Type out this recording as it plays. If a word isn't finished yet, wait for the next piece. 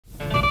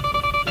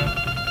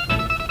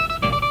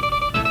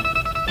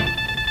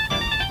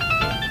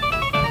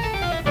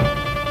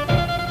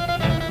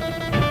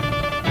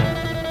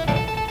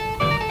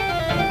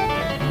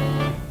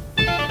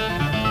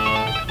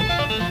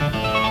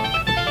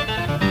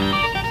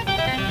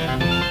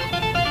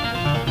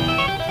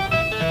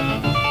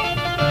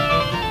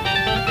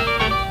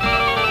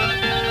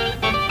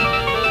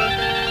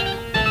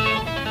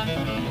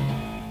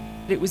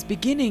it was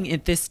beginning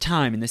at this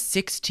time, in the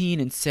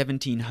 16 and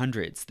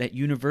 1700s, that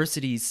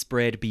universities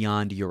spread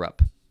beyond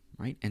Europe,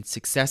 right, and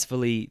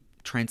successfully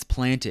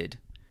transplanted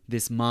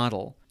this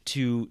model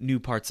to new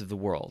parts of the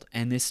world.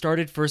 And this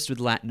started first with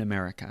Latin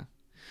America.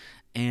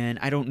 And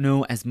I don't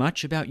know as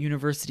much about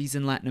universities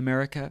in Latin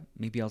America.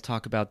 Maybe I'll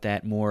talk about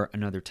that more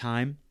another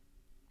time.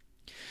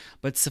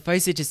 But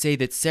suffice it to say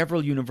that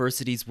several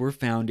universities were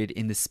founded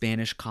in the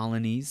Spanish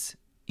colonies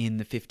in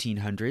the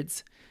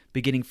 1500s,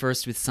 beginning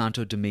first with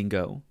Santo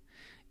Domingo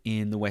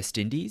in the West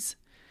Indies,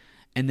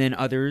 and then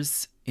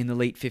others in the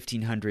late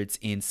 1500s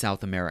in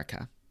South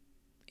America,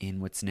 in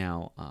what's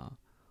now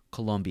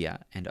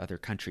Colombia and other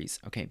countries.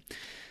 Okay.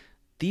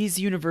 These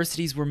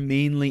universities were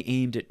mainly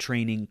aimed at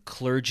training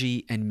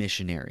clergy and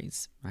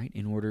missionaries, right,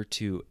 in order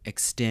to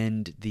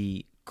extend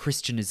the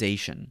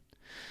Christianization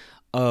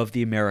of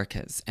the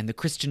Americas and the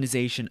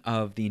Christianization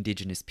of the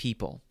indigenous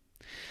people.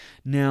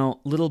 Now,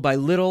 little by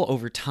little,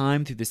 over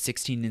time, through the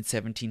 16 and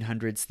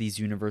 1700s, these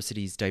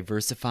universities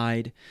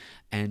diversified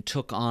and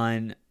took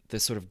on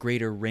the sort of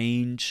greater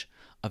range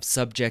of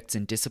subjects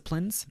and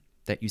disciplines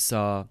that you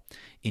saw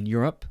in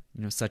Europe,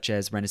 such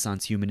as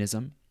Renaissance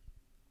humanism.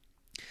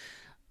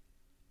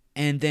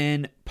 And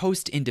then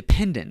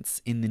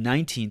post-independence in the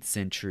 19th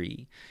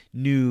century,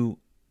 new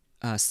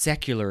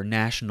secular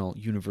national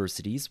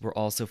universities were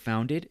also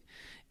founded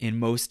in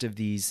most of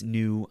these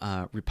new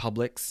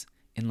republics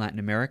in Latin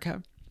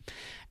America.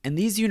 And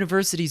these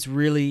universities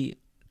really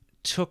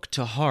took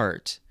to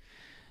heart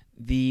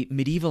the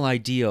medieval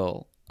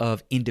ideal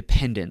of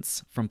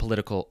independence from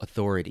political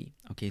authority.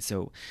 Okay,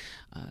 so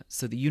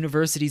the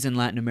universities in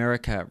Latin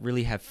America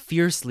really have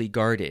fiercely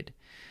guarded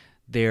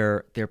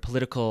their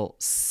political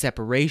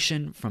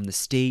separation from the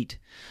state,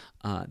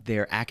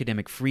 their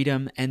academic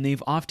freedom, and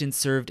they've often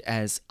served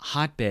as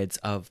hotbeds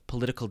of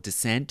political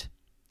dissent,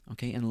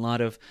 okay, and a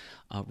lot of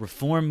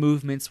reform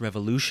movements,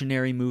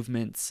 revolutionary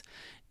movements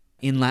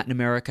in Latin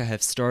America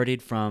have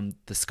started from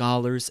the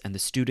scholars and the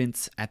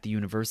students at the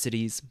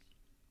universities,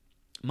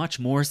 much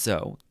more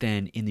so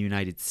than in the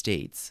United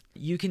States.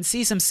 You can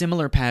see some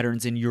similar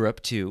patterns in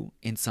Europe too,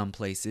 in some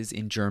places,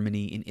 in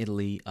Germany, in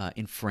Italy,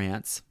 in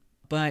France.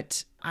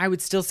 But I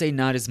would still say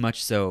not as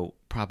much so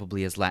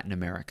probably as Latin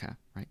America,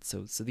 right?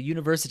 So the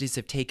universities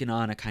have taken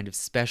on a kind of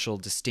special,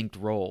 distinct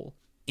role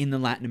in the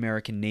Latin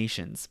American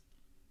nations.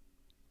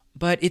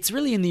 But it's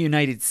really in the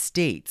United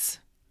States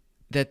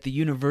that the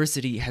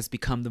university has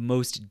become the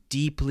most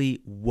deeply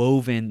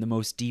woven, the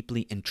most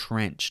deeply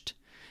entrenched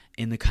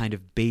in the kind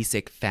of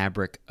basic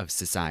fabric of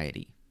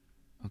society.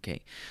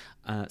 Okay,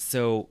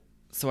 so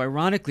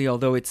ironically,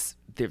 although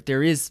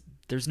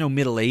there's no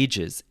Middle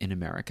Ages in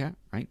America,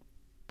 right?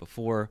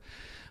 Before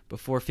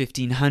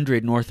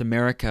 1500, North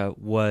America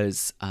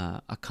was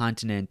a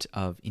continent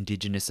of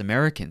indigenous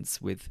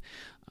Americans with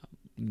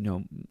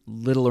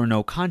little or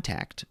no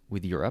contact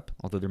with Europe,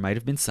 although there might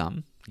have been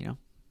some,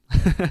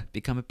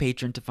 become a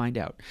patron to find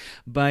out.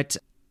 But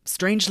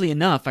strangely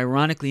enough,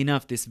 ironically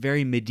enough, this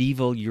very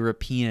medieval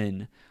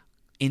European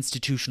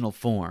institutional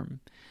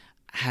form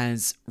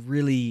has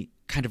really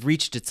kind of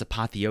reached its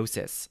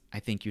apotheosis, I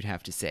think you'd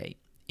have to say,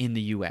 in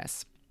the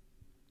U.S.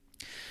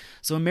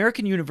 So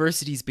American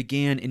universities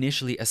began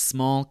initially as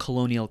small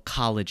colonial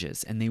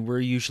colleges, and they were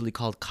usually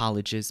called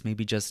colleges,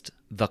 maybe just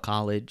the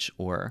college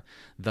or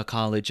the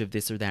college of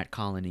this or that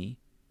colony,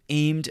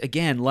 aimed,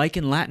 again, like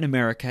in Latin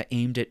America,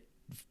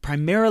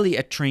 primarily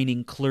at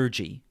training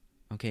clergy,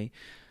 okay?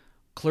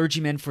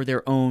 Clergymen for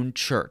their own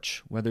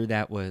church, whether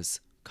that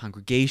was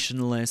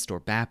Congregationalist or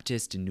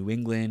Baptist in New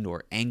England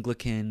or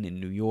Anglican in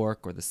New York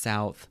or the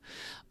South,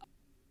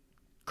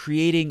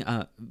 creating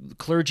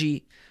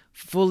clergy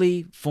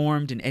fully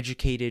formed and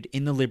educated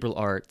in the liberal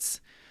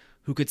arts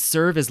who could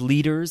serve as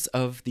leaders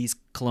of these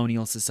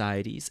colonial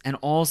societies and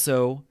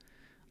also,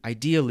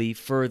 ideally,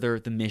 further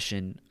the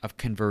mission of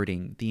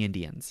converting the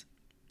Indians.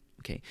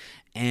 Okay,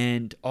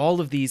 and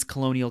all of these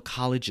colonial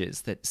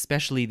colleges, that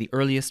especially the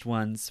earliest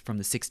ones from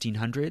the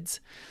 1600s,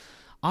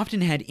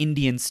 often had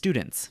Indian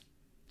students,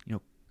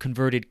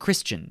 converted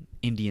Christian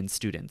Indian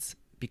students,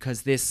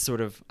 because this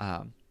sort of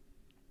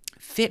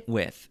fit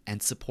with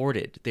and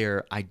supported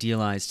their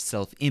idealized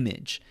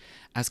self-image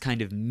as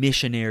kind of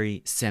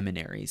missionary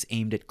seminaries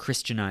aimed at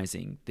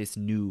Christianizing this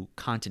new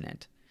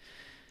continent.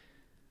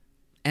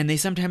 And they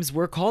sometimes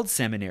were called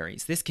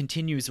seminaries. This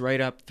continues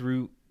right up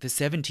through the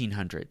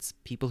 1700s.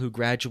 People who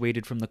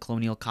graduated from the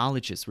colonial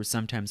colleges were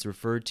sometimes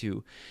referred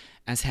to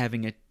as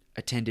having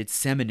attended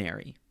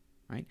seminary,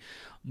 right?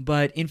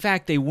 But in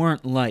fact, they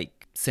weren't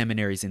like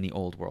seminaries in the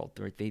old world.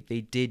 Right?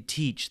 They did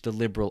teach the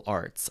liberal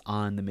arts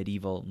on the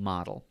medieval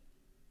model.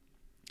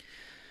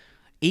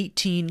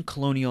 18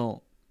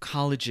 colonial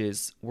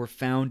colleges were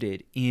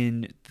founded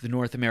in the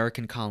North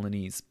American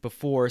colonies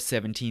before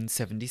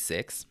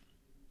 1776.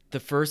 The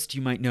first,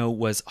 you might know,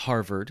 was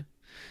Harvard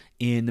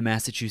in the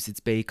Massachusetts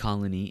Bay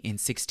Colony in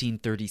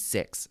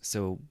 1636.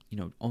 So,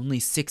 only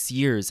 6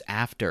 years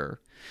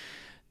after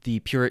the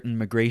Puritan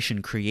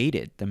migration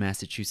created the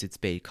Massachusetts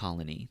Bay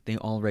Colony, they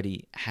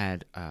already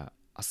had a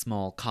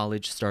small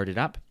college started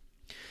up.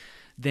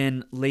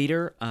 Then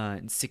later,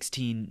 in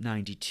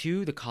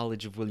 1692, the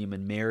College of William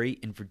and Mary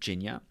in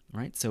Virginia,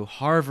 right? So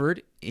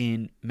Harvard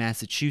in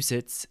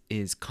Massachusetts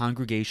is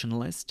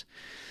Congregationalist.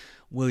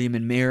 William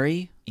and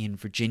Mary in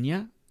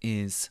Virginia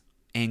is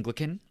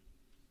Anglican.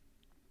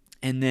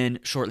 And then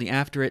shortly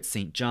after it,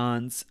 St.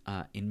 John's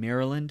in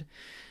Maryland.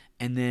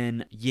 And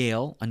then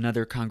Yale,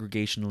 another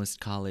Congregationalist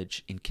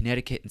college in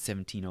Connecticut in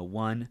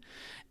 1701.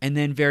 And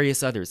then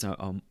various others,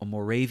 a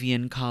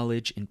Moravian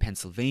college in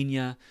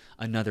Pennsylvania,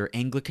 another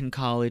Anglican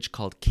college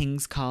called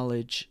King's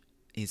College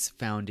is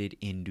founded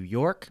in New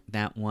York.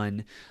 That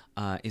one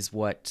is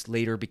what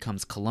later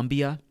becomes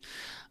Columbia.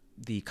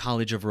 The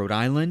College of Rhode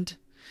Island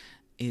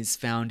is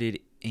founded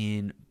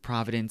in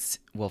Providence,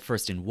 well,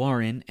 first in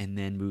Warren, and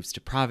then moves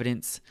to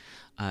Providence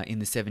in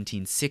the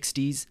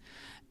 1760s.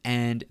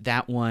 And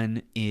that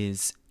one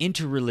is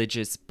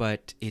interreligious,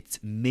 but it's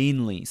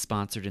mainly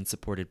sponsored and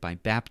supported by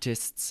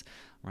Baptists,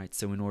 right?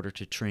 So in order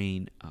to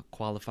train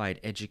qualified,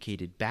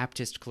 educated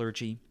Baptist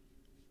clergy.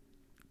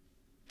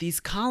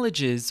 These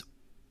colleges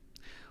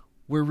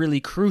were really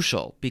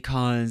crucial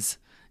because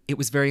it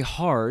was very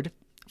hard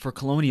for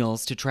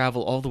colonials to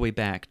travel all the way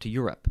back to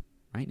Europe,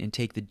 right? And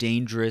take the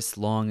dangerous,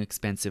 long,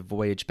 expensive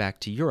voyage back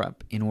to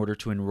Europe in order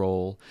to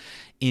enroll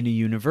in a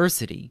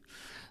university.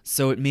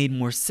 So it made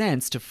more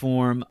sense to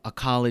form a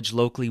college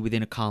locally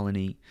within a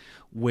colony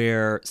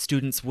where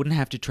students wouldn't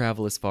have to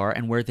travel as far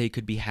and where they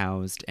could be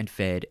housed and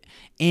fed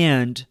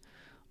and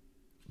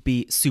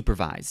be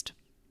supervised,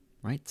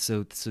 right?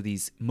 So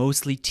these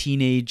mostly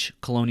teenage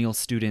colonial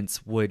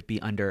students would be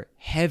under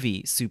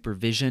heavy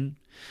supervision,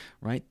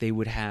 right? They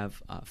would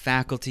have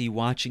faculty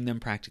watching them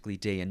practically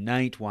day and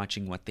night,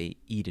 watching what they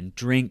eat and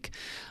drink,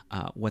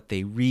 what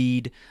they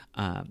read.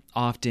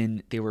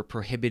 Often they were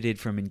prohibited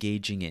from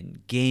engaging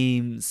in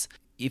games.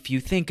 If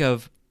you think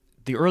of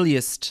the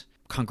earliest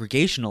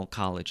congregational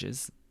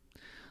colleges,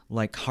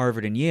 like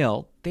Harvard and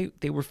Yale,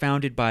 they were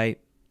founded by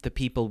the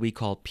people we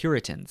call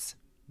Puritans,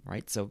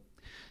 right? So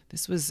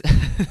this was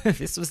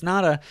this was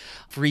not a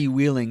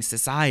freewheeling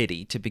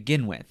society to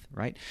begin with,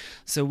 right?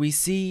 So we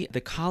see the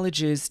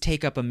colleges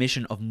take up a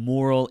mission of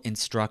moral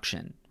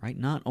instruction, right?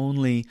 Not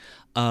only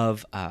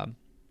of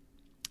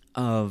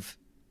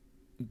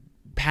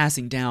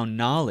passing down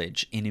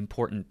knowledge in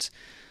important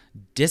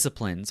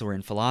disciplines or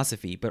in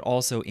philosophy, but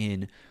also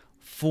in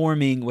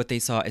forming what they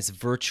saw as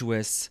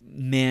virtuous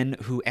men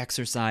who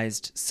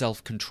exercised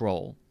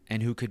self-control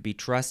and who could be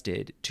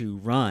trusted to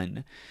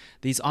run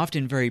these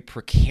often very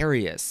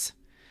precarious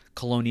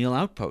colonial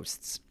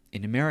outposts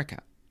in America,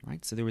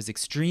 right? So there was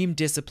extreme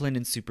discipline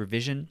and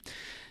supervision,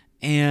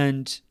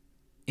 and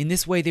in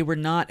this way they were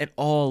not at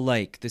all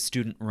like the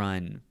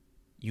student-run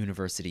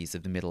universities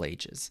of the Middle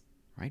Ages,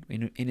 right?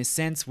 In a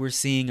sense, we're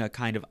seeing a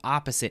kind of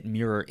opposite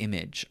mirror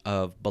image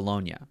of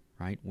Bologna,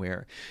 right,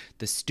 where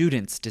the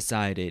students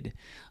decided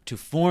to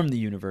form the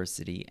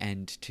university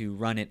and to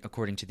run it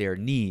according to their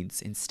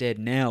needs. Instead,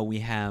 now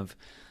we have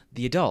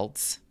the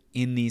adults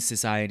in these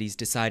societies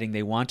deciding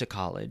they want a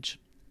college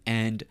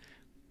and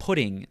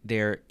putting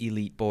their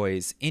elite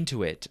boys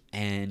into it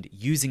and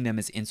using them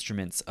as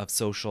instruments of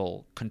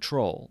social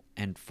control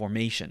and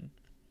formation.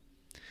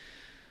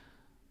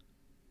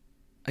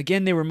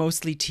 Again, they were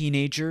mostly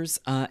teenagers,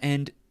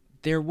 and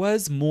there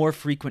was more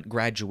frequent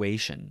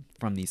graduation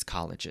from these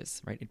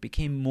colleges, right? It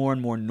became more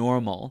and more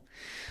normal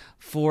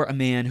for a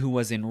man who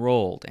was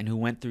enrolled and who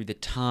went through the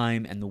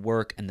time and the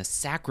work and the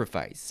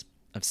sacrifice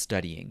of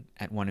studying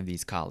at one of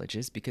these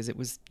colleges, because it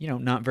was,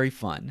 not very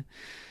fun.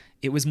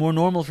 It was more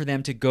normal for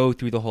them to go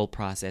through the whole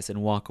process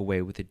and walk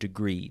away with a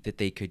degree that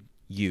they could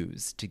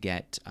use to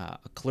get a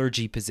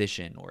clergy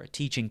position or a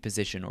teaching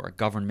position or a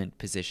government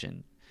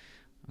position,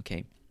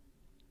 okay?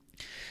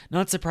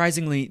 Not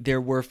surprisingly,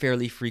 there were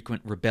fairly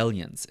frequent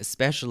rebellions,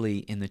 especially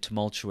in the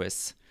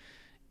tumultuous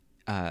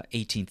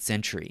 18th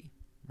century.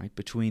 Right?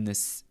 Between the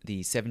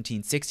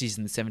 1760s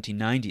and the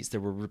 1790s, there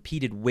were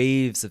repeated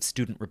waves of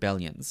student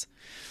rebellions.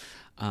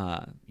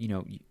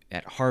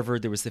 At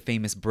Harvard, there was the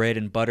famous Bread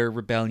and Butter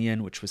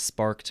Rebellion, which was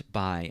sparked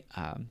by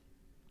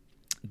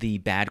the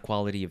bad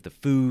quality of the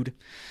food.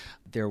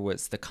 There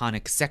was the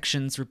Conic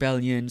Sections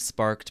Rebellion,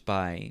 sparked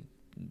by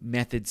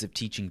methods of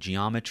teaching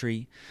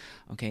geometry,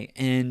 okay,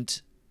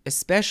 and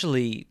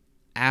especially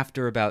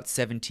after about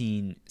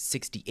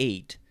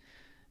 1768,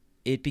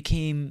 it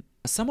became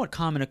a somewhat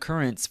common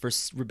occurrence for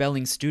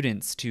rebelling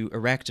students to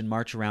erect and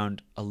march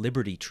around a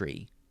liberty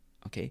tree,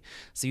 okay?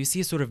 So you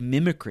see a sort of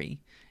mimicry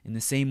in the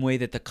same way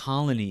that the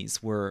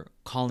colonies were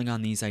calling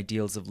on these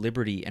ideals of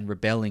liberty and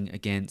rebelling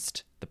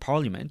against the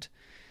parliament.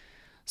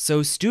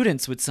 So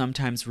students would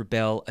sometimes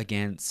rebel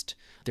against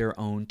their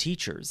own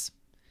teachers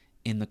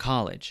in the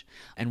college.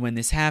 And when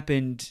this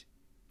happened,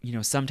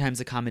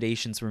 sometimes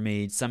accommodations were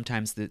made,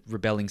 sometimes the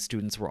rebelling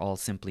students were all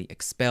simply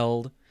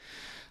expelled.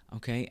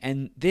 Okay,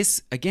 and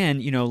this,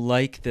 again,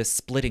 like the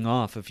splitting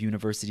off of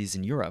universities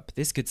in Europe,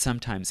 this could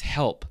sometimes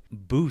help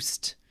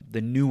boost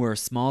the newer,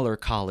 smaller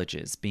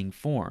colleges being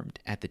formed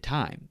at the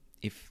time.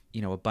 If,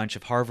 a bunch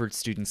of Harvard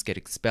students get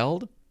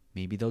expelled,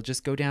 maybe they'll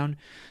just go down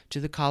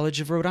to the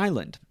College of Rhode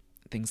Island.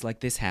 Things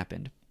like this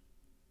happened.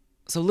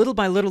 So little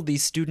by little,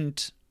 these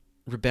student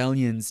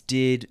rebellions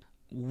did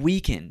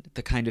weaken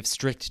the kind of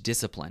strict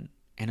discipline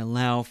and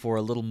allow for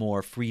a little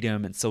more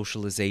freedom and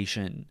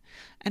socialization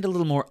and a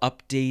little more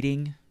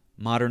updating,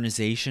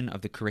 modernization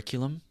of the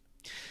curriculum.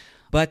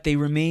 But they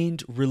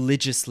remained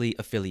religiously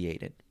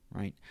affiliated,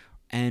 right?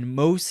 And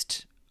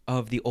most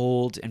of the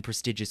old and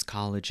prestigious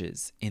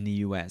colleges in the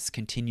US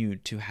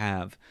continued to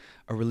have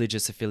a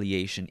religious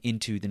affiliation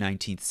into the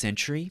 19th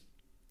century.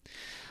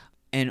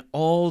 And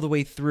all the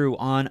way through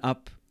on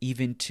up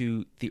even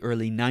to the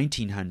early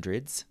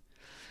 1900s,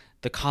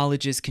 the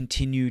colleges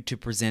continued to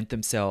present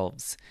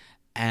themselves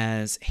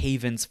as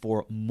havens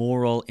for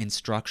moral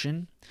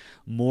instruction.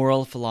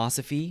 Moral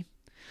philosophy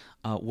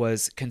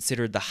was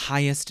considered the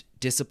highest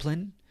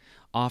discipline,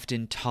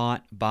 often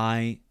taught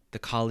by the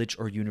college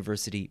or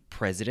university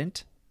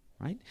president,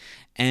 right?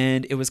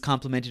 And it was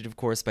complemented, of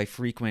course, by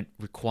frequent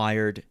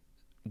required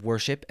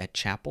worship at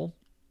chapel.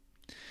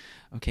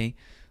 Okay,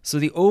 so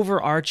the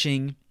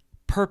overarching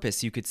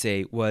purpose, you could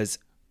say, was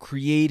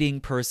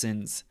creating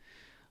persons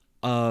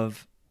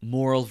of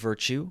moral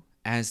virtue,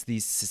 as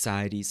these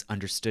societies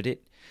understood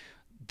it,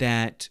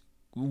 that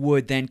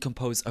would then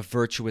compose a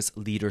virtuous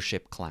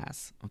leadership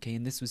class. Okay,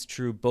 and this was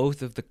true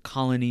both of the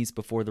colonies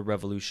before the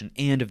Revolution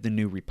and of the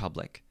New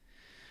Republic.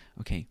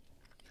 Okay.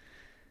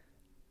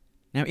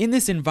 Now, in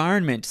this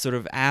environment, sort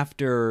of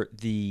after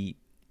the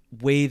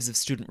waves of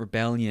student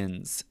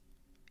rebellions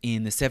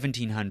in the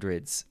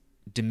 1700s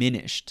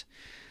diminished,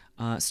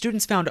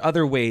 students found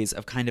other ways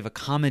of kind of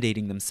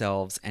accommodating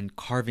themselves and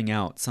carving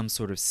out some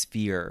sort of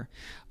sphere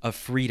of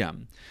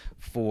freedom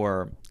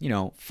for,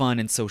 fun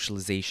and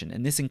socialization.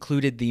 And this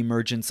included the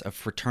emergence of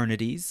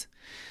fraternities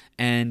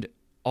and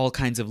all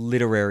kinds of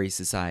literary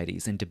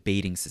societies and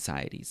debating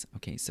societies.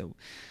 Okay, so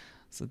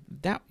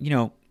that,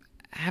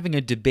 having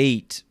a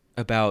debate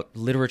about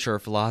literature or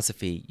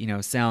philosophy,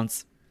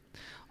 sounds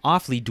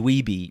awfully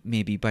dweeby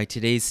maybe by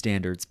today's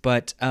standards,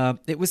 but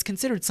it was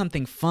considered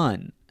something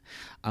fun.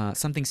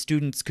 Something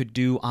students could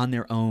do on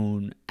their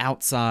own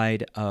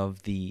outside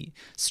of the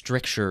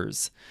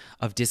strictures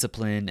of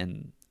discipline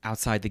and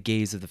outside the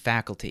gaze of the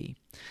faculty.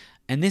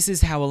 And this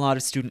is how a lot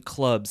of student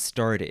clubs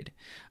started,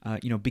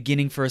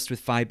 beginning first with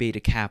Phi Beta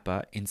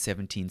Kappa in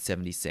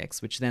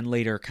 1776, which then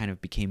later kind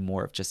of became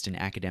more of just an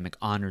academic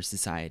honor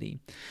society.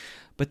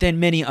 But then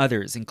many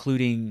others,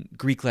 including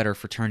Greek letter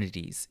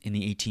fraternities in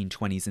the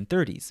 1820s and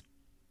 30s.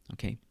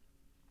 Okay.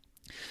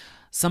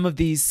 Some of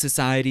these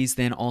societies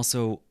then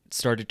also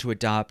started to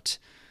adopt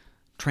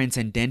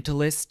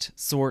transcendentalist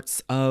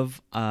sorts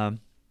of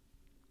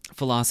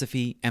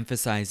philosophy,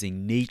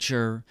 emphasizing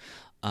nature,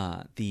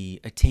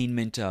 the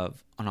attainment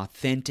of an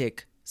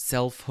authentic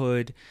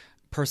selfhood,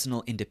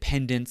 personal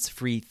independence,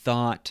 free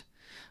thought,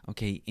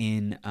 okay,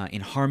 in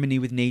harmony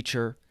with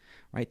nature,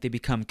 right? They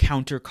become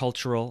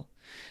countercultural.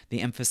 They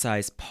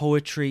emphasize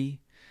poetry,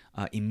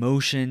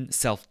 emotion,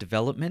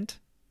 self-development,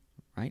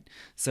 right?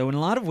 So in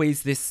a lot of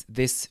ways,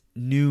 this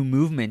new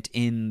movement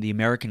in the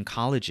American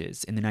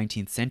colleges in the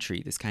 19th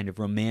century, this kind of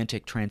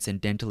romantic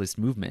transcendentalist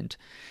movement,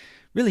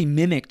 really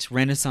mimicked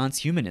Renaissance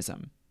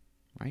humanism,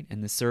 right?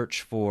 And the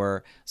search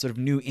for sort of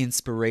new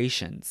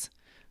inspirations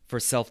for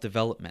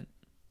self-development.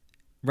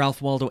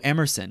 Ralph Waldo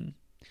Emerson,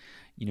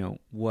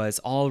 was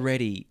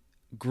already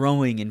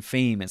growing in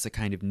fame as a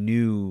kind of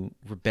new,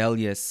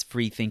 rebellious,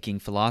 free-thinking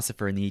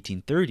philosopher in the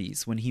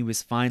 1830s when he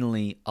was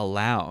finally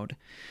allowed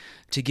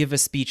to give a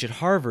speech at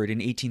Harvard in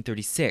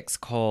 1836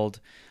 called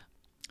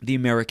The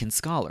American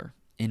Scholar,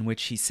 in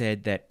which he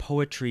said that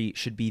poetry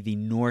should be the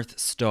North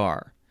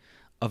Star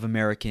of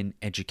American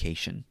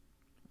education.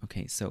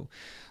 Okay, so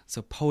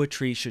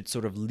poetry should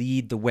sort of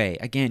lead the way.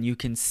 Again, you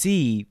can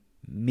see,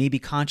 maybe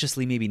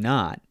consciously, maybe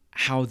not,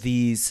 how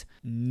these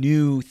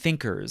new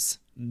thinkers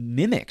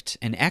mimicked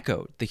and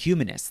echoed the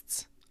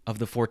humanists of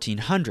the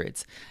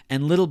 1400s,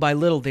 and little by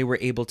little they were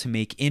able to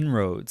make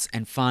inroads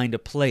and find a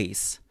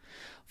place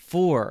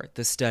for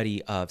the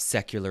study of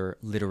secular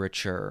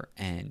literature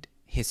and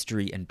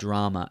history and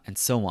drama and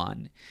so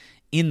on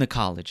in the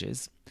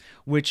colleges,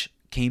 which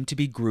came to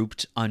be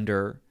grouped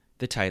under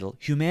the title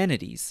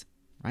humanities,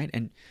 right?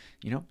 And,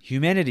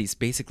 humanities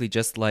basically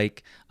just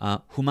like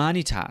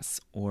humanitas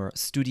or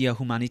studia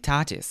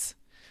humanitatis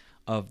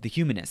of the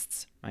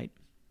humanists, right?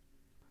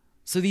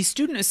 So these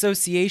student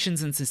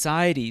associations and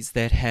societies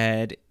that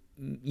had,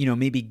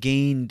 maybe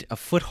gained a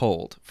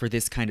foothold for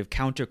this kind of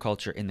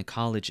counterculture in the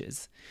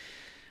colleges,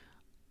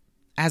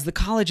 as the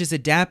colleges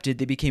adapted,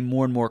 they became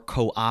more and more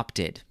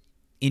co-opted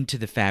into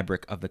the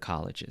fabric of the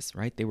colleges,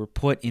 right? They were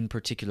put in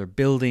particular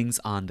buildings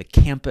on the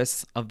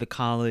campus of the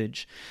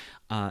college.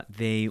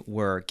 They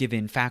were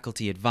given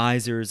faculty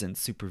advisors and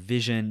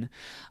supervision,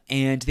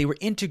 and they were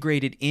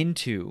integrated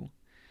into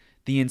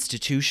the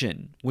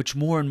institution, which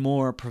more and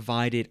more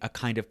provided a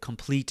kind of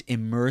complete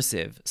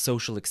immersive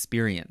social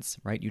experience,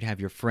 right? You'd have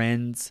your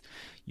friends,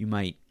 you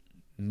might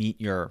meet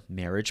your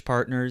marriage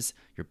partners,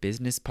 your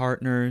business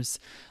partners,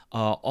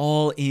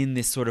 all in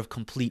this sort of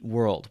complete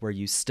world where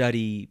you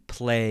study,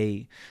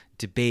 play,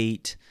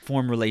 debate,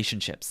 form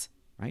relationships,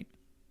 right?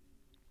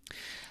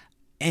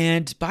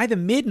 And by the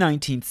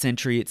mid-19th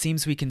century, it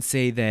seems we can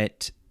say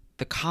that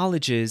the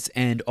colleges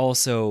and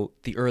also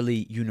the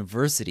early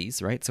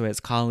universities, right? So as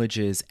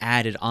colleges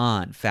added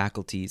on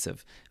faculties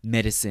of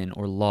medicine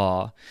or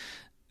law,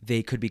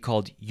 they could be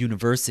called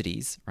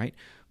universities, right?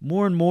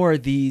 More and more,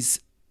 these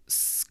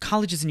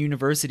colleges and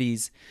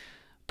universities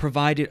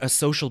provided a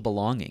social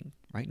belonging,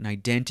 right? An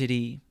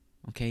identity,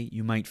 okay?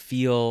 You might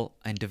feel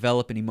and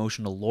develop an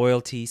emotional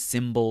loyalty,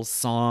 symbols,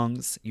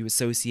 songs you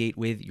associate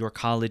with your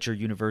college or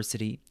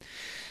university.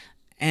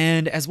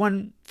 And as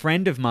one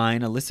friend of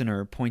mine, a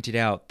listener, pointed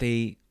out,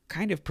 they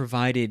kind of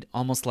provided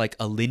almost like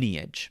a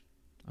lineage,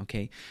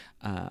 okay?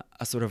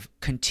 A sort of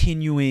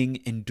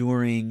continuing,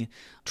 enduring,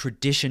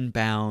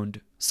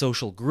 tradition-bound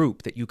social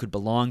group that you could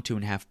belong to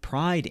and have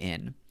pride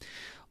in,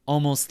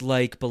 almost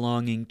like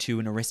belonging to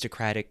an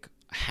aristocratic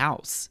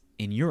house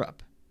in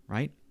Europe,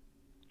 right?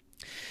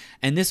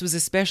 And this was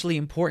especially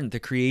important, the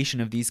creation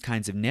of these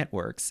kinds of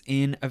networks,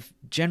 in a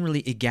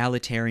generally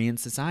egalitarian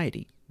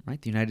society. Right?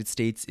 The United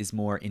States is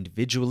more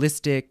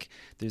individualistic.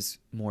 There's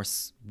more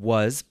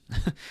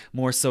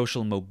more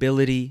social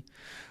mobility,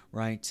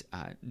 right?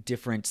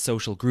 Different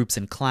social groups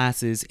and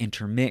classes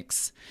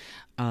intermix.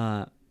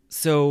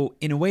 So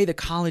in a way, the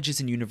colleges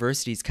and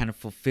universities kind of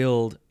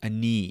fulfilled a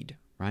need,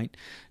 right?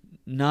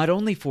 Not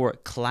only for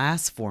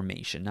class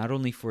formation, not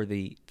only for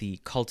the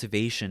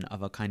cultivation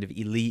of a kind of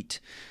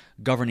elite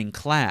governing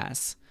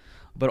class,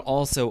 but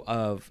also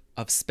of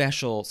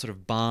special sort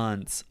of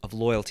bonds of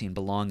loyalty and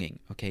belonging,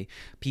 okay?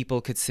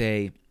 People could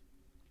say,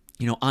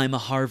 I'm a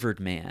Harvard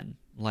man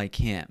like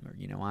him,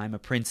 or, I'm a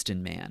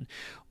Princeton man,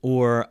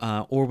 or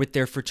with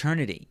their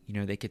fraternity,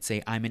 they could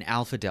say, I'm an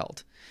Alpha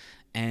Delt,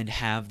 and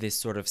have this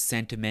sort of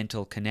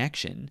sentimental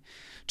connection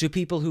to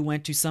people who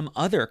went to some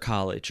other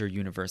college or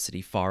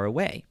university far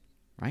away,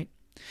 right?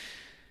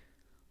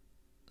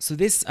 So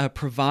this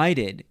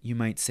provided, you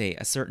might say,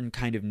 a certain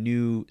kind of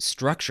new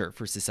structure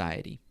for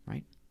society,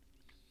 right?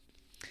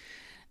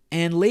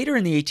 And later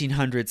in the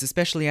 1800s,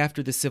 especially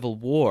after the Civil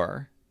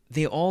War,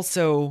 the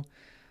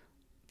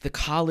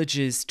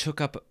colleges took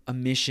up a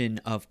mission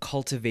of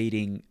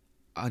cultivating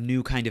a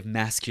new kind of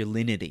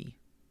masculinity,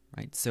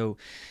 right? So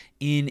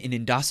in an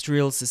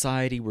industrial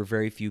society where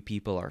very few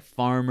people are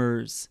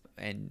farmers,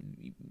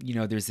 and,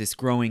 there's this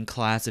growing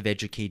class of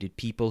educated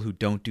people who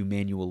don't do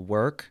manual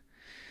work,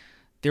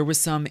 there was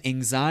some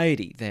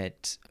anxiety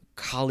that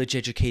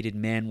college-educated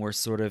men were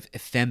sort of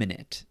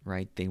effeminate,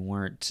 right?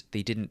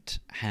 They didn't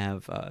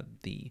have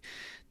the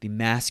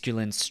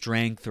masculine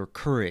strength or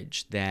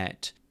courage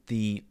that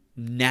the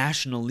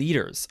national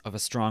leaders of a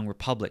strong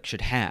republic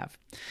should have.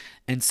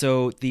 And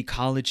so the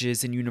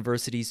colleges and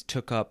universities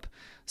took up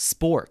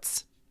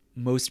sports,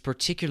 most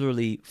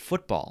particularly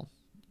football,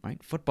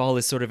 right? Football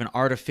is sort of an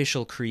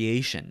artificial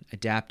creation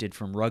adapted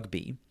from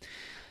rugby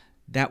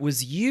that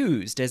was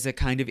used as a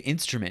kind of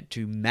instrument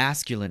to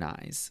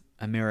masculinize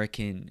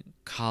American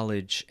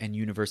college and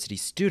university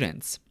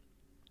students.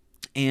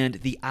 And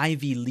the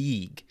Ivy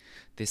League,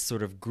 this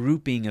sort of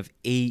grouping of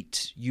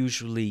 8,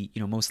 usually,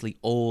 mostly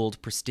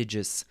old,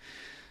 prestigious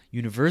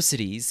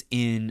universities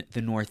in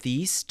the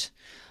Northeast,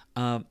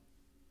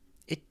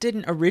 it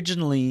didn't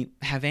originally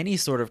have any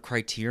sort of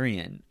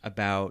criterion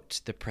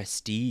about the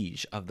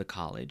prestige of the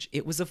college.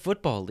 It was a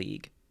football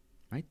league,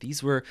 right?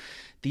 These were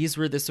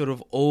the sort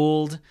of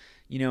old,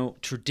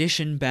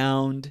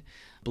 tradition-bound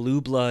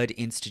blue blood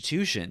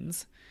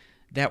institutions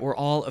that were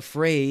all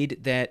afraid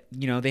that,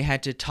 they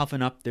had to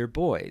toughen up their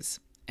boys.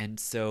 And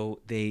so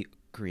they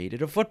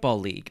created a football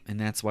league, and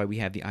that's why we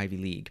have the Ivy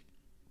League.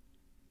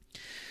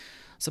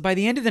 So by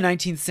the end of the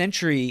 19th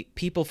century,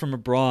 people from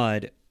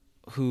abroad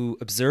who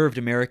observed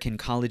American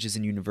colleges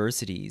and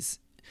universities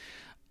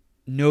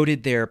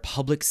noted their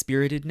public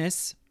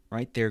spiritedness,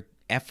 right? Their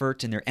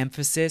effort and their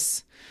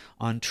emphasis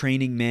on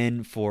training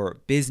men for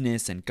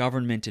business and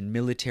government and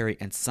military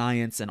and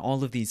science and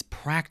all of these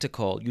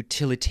practical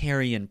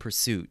utilitarian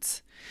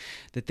pursuits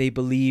that they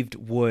believed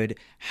would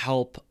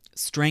help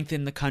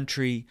strengthen the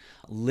country,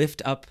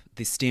 lift up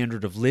the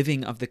standard of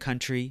living of the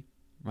country,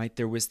 right?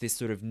 There was this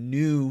sort of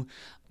new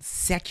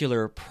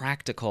secular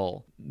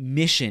practical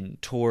mission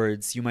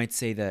towards, you might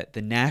say,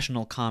 the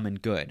national common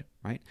good,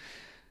 right?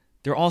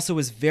 There also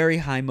was very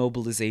high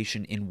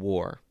mobilization in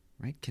war,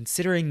 right?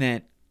 Considering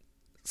that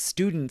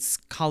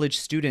college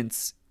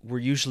students were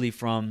usually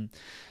from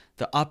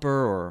the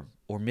upper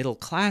or middle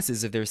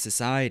classes of their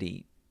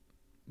society,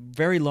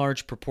 very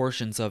large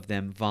proportions of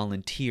them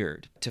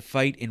volunteered to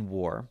fight in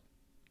war.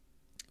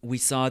 We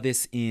saw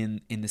this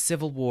in the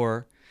Civil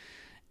War,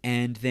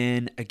 and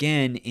then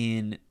again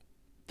in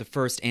the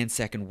First and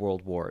Second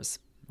World Wars,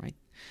 right?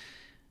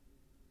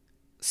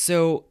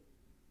 So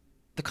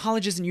the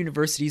colleges and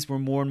universities were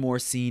more and more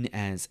seen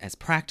as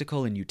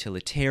practical and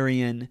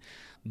utilitarian,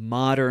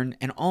 modern,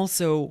 and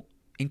also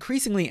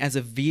increasingly as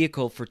a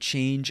vehicle for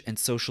change and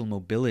social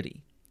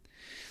mobility,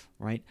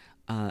 right?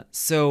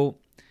 So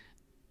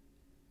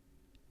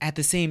at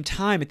the same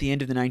time, at the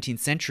end of the 19th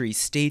century,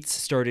 states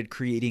started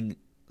creating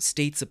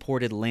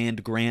state-supported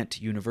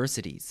land-grant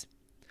universities.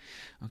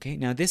 Okay,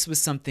 now this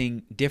was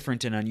something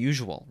different and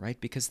unusual, right?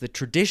 Because the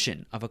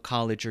tradition of a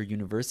college or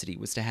university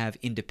was to have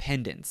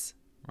independence,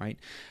 right,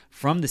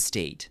 from the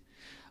state,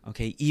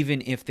 okay,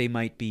 even if they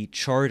might be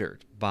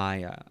chartered by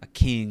a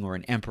king or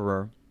an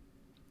emperor.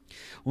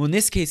 Well, in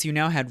this case, you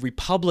now had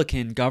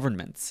republican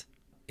governments,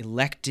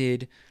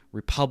 elected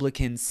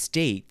republican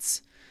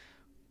states,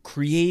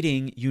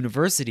 creating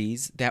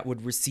universities that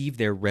would receive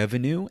their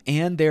revenue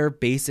and their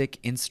basic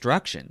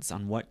instructions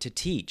on what to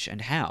teach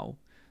and how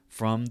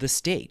from the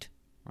state,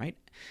 right?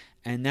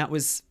 And that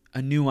was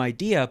a new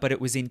idea, but it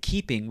was in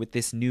keeping with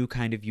this new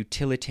kind of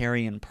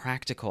utilitarian,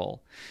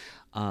 practical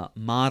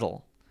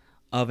model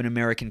of an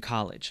American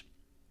college.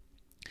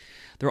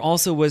 There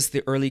also was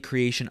the early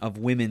creation of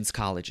women's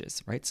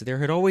colleges, right? So there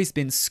had always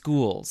been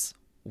schools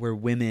where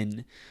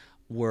women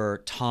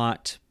were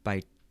taught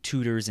by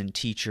tutors and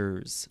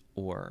teachers,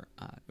 or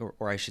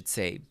I should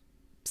say,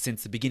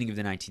 since the beginning of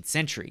the 19th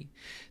century,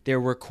 there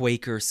were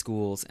Quaker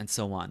schools and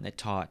so on that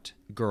taught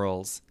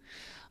girls.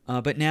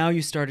 But now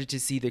you started to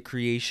see the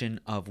creation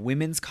of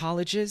women's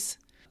colleges,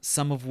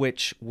 some of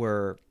which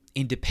were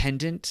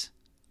independent,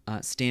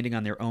 standing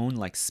on their own,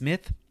 like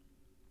Smith,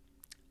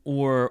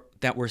 or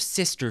that were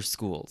sister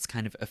schools,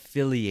 kind of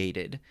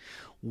affiliated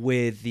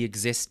with the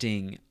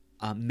existing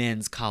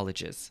men's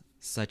colleges,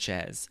 such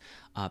as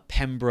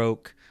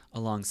Pembroke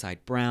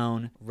alongside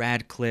Brown,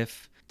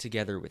 Radcliffe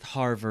together with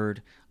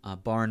Harvard,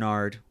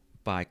 Barnard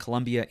by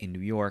Columbia in New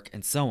York,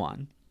 and so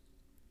on.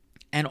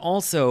 And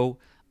also,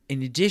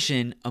 in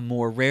addition, a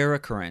more rare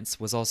occurrence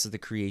was also the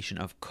creation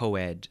of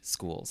co-ed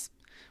schools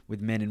with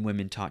men and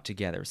women taught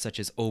together, such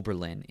as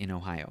Oberlin in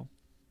Ohio.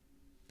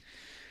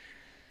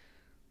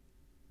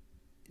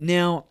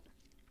 Now,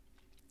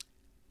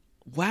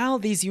 while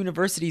these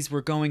universities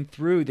were going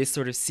through this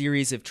sort of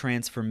series of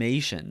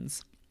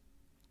transformations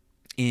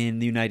in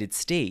the United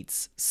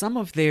States, some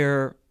of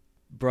their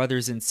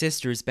brothers and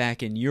sisters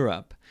back in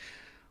Europe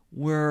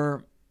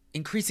were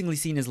increasingly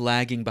seen as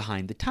lagging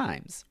behind the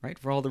times, right?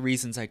 For all the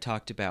reasons I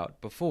talked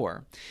about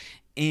before.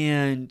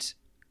 And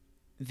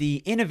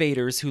the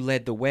innovators who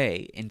led the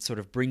way in sort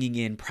of bringing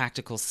in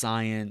practical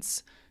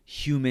science,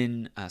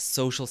 human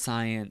social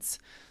science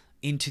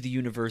into the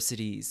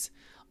universities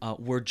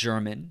were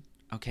German,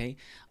 okay?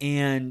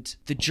 And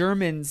the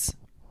Germans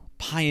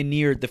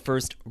pioneered the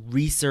first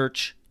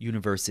research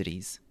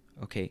universities,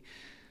 okay?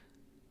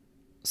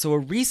 So a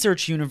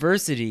research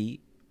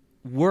university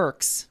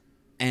works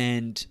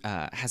and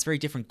has very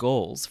different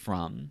goals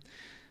from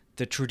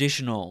the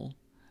traditional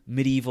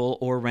medieval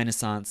or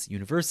Renaissance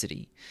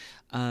university.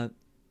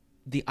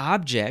 The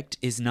object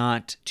is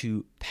not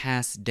to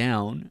pass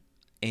down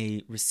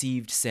a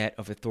received set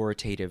of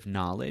authoritative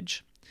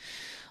knowledge,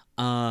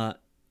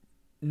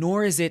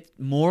 nor is it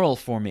moral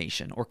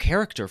formation or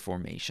character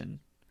formation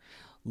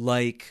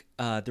like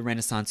the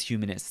Renaissance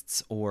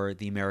humanists or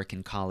the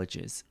American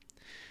colleges.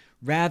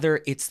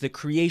 Rather, it's the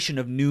creation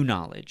of new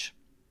knowledge,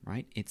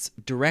 right? It's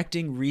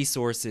directing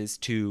resources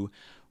to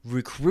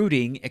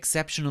recruiting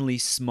exceptionally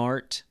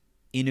smart,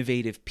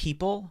 innovative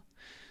people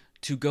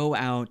to go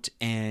out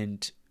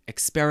and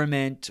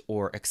experiment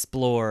or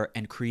explore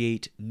and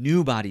create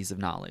new bodies of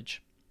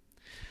knowledge.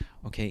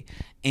 Okay,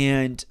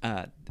 and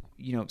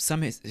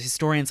some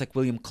historians like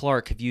William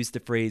Clark have used the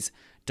phrase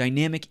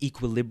dynamic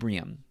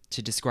equilibrium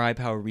to describe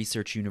how a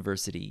research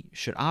university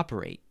should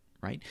operate,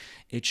 right?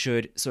 It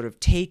should sort of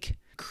take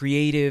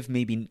creative,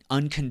 maybe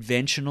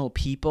unconventional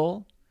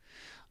people,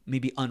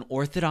 maybe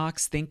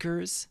unorthodox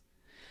thinkers,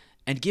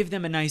 and give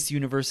them a nice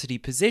university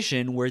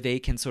position where they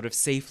can sort of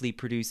safely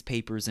produce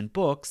papers and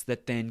books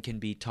that then can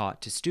be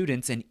taught to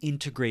students and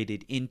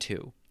integrated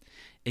into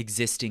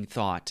existing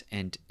thought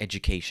and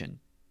education,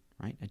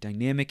 right? A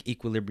dynamic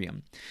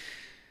equilibrium.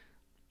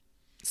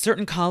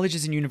 Certain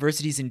colleges and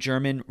universities in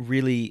Germany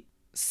really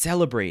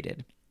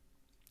celebrated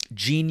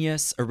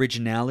genius,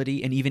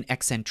 originality, and even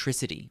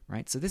eccentricity,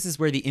 right? So this is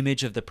where the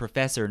image of the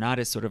professor, not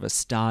as sort of a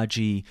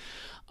stodgy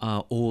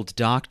old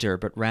doctor,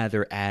 but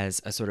rather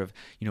as a sort of,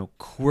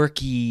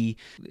 quirky,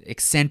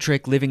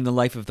 eccentric, living the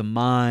life of the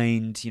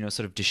mind, sort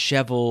of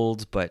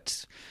disheveled,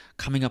 but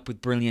coming up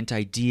with brilliant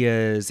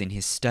ideas in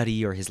his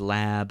study or his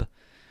lab.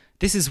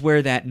 This is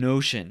where that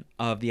notion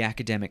of the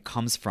academic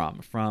comes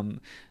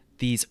from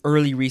these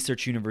early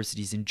research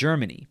universities in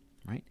Germany,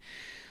 right?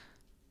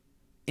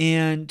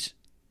 And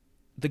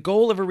the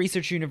goal of a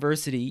research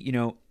university,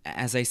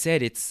 as I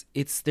said,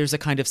 there's a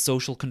kind of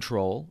social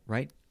control,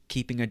 right?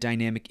 Keeping a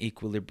dynamic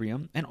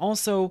equilibrium, and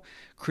also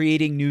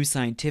creating new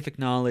scientific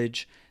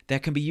knowledge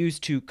that can be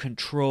used to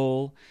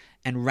control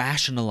and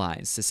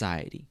rationalize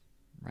society,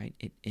 right?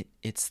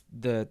 It's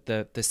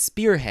the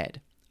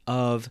spearhead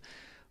of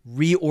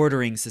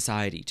reordering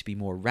society to be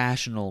more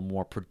rational,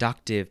 more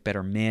productive,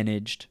 better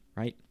managed,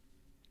 right?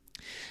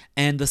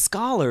 And the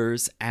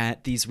scholars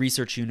at these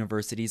research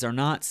universities are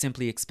not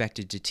simply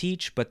expected to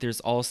teach, but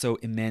there's also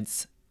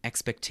immense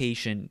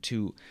expectation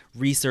to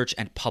research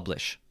and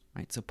publish,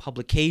 right? So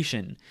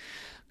publication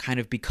kind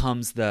of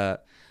becomes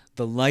the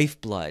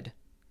lifeblood,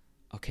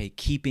 okay,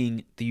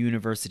 keeping the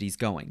universities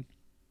going.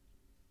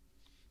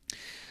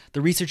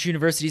 The research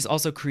universities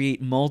also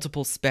create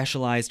multiple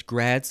specialized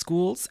grad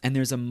schools, and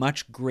there's a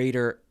much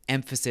greater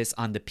emphasis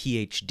on the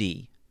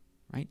PhD.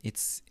 Right?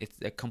 It's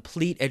a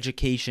complete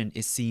education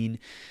is seen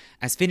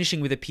as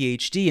finishing with a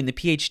PhD, and the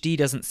PhD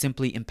doesn't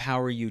simply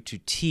empower you to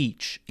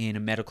teach in a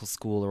medical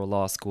school or a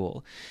law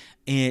school.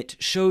 It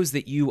shows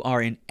that you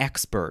are an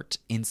expert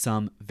in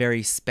some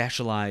very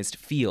specialized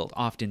field,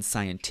 often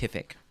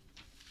scientific.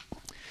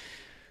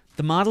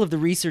 The model of the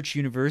research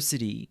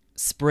university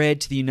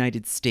spread to the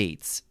United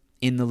States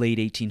in the late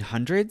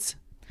 1800s,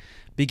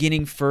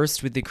 beginning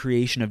first with the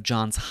creation of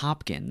Johns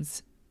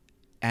Hopkins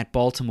at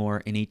Baltimore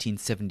in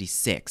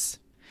 1876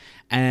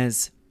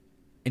 as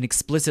an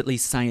explicitly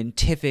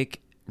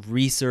scientific,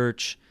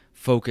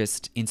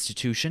 research-focused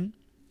institution.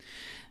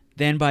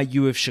 Then by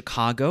U of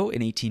Chicago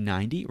in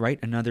 1890, right,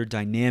 another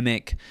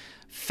dynamic,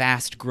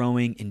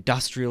 fast-growing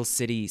industrial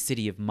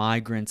city of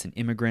migrants and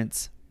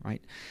immigrants,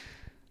 right?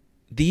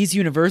 These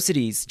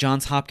universities,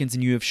 Johns Hopkins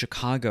and U of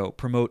Chicago,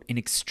 promote an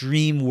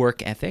extreme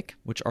work ethic,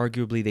 which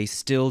arguably they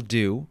still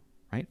do,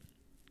 right?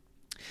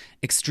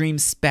 Extreme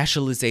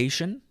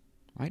specialization,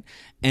 right?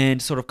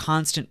 And sort of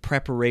constant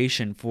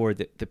preparation for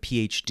the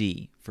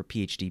PhD, for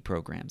PhD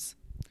programs.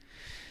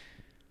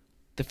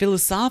 The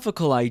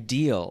philosophical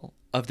ideal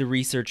of the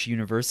research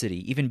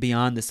university, even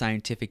beyond the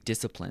scientific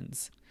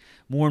disciplines,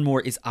 more and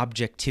more is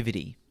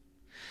objectivity.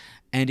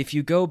 And if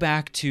you go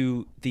back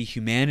to the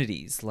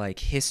humanities, like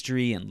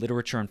history and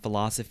literature and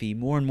philosophy,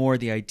 more and more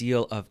the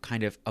ideal of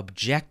kind of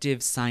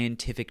objective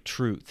scientific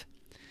truth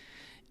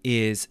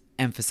is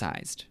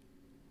emphasized,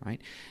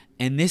 right?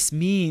 And this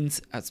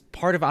means, as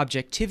part of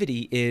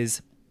objectivity,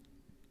 is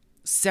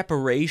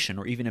separation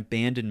or even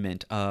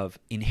abandonment of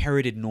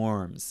inherited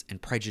norms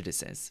and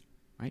prejudices,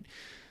 right?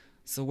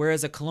 So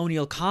whereas a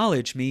colonial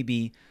college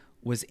maybe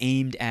was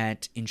aimed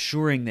at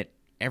ensuring that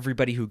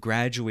everybody who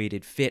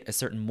graduated fit a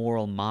certain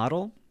moral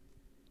model,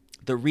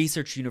 the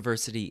research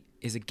university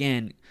is,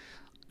 again,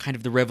 kind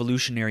of the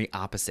revolutionary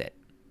opposite,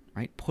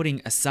 right?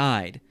 Putting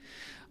aside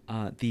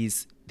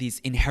these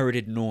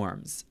inherited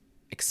norms,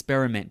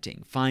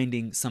 experimenting,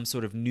 finding some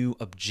sort of new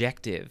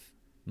objective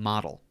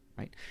model,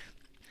 right?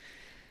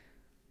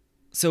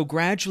 So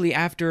gradually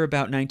after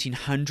about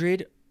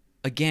 1900,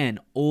 again,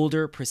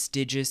 older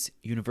prestigious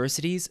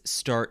universities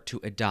start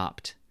to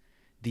adopt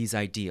these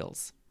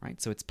ideals, right?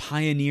 So it's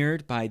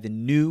pioneered by the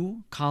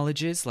new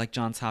colleges like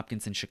Johns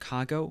Hopkins and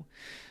Chicago,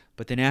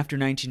 but then after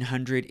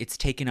 1900, it's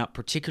taken up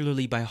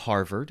particularly by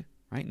Harvard,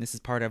 right? And this is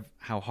part of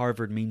how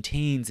Harvard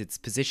maintains its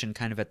position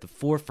kind of at the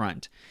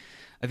forefront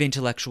of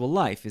intellectual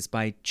life, is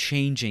by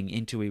changing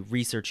into a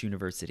research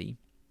university.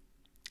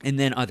 And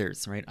then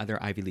others, right? Other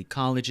Ivy League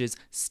colleges,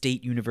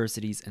 state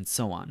universities, and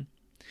so on.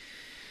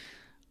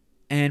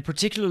 And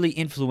particularly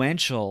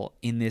influential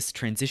in this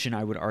transition,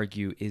 I would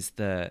argue, is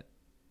the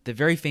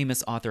very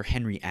famous author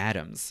Henry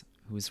Adams,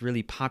 who was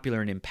really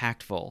popular and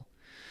impactful,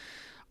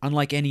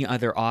 unlike any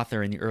other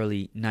author in the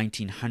early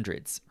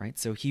 1900s, right?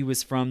 So he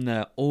was from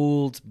the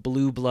old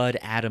blue blood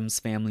Adams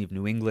family of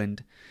New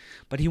England,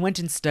 but he went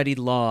and studied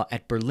law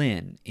at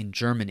Berlin in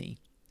Germany.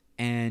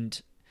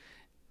 And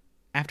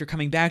after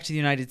coming back to the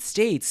United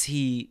States,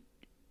 he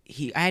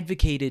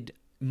advocated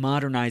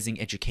modernizing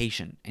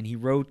education, and he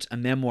wrote a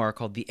memoir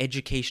called The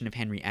Education of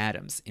Henry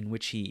Adams, in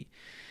which he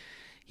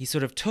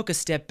sort of took a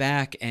step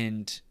back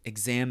and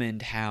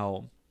examined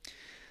how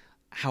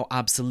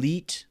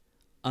obsolete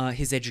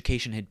his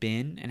education had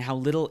been and how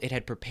little it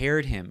had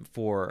prepared him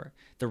for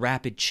the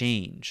rapid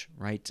change,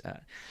 right?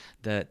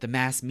 The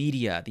mass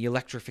media, the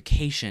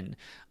electrification,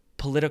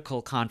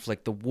 political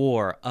conflict, the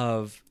war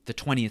of the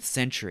 20th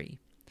century.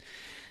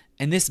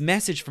 And this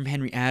message from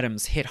Henry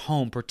Adams hit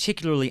home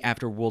particularly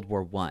after World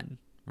War I,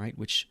 right,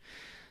 which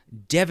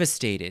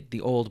devastated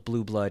the old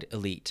blue blood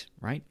elite,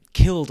 right,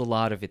 killed a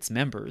lot of its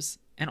members,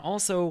 and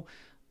also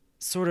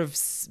sort of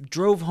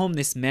drove home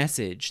this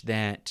message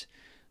that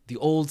the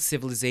old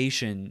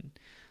civilization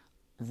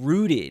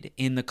rooted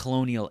in the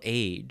colonial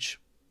age,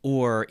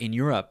 or in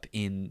Europe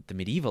in the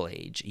medieval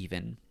age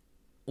even,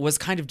 was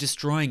kind of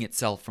destroying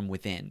itself from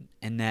within,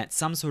 and that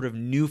some sort of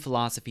new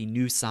philosophy,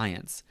 new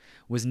science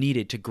was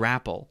needed to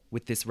grapple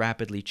with this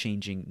rapidly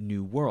changing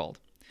new world.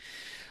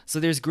 So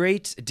there's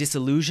great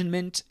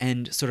disillusionment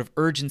and sort of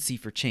urgency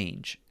for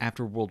change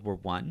after World War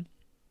I.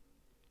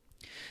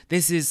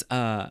 This is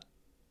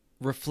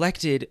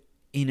reflected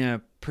in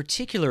a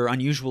particular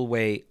unusual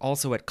way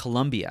also at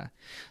Columbia.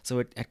 So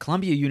at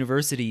Columbia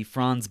University,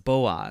 Franz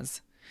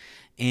Boas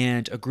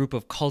and a group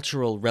of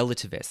cultural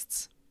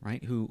relativists,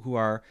 right, who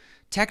are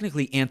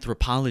technically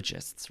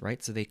anthropologists,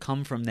 right? So they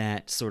come from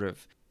that sort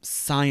of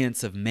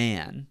science of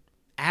man,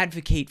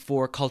 advocate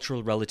for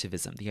cultural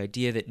relativism, the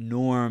idea that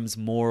norms,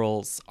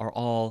 morals are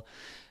all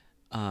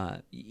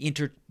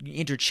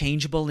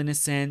interchangeable in a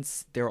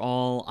sense. They're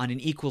all on an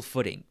equal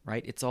footing,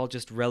 right? It's all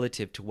just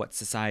relative to what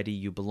society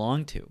you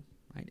belong to,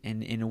 right?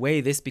 And in a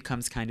way, this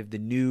becomes kind of the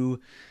new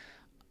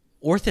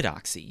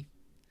orthodoxy,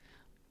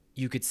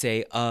 you could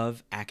say,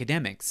 of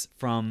academics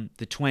from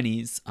the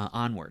 20s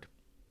onward.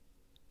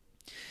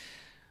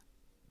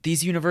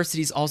 These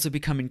universities also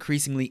become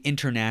increasingly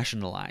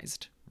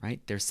internationalized, right?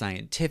 They're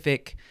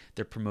scientific,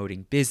 they're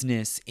promoting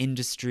business,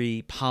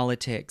 industry,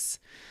 politics.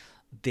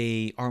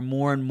 They are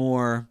more and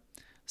more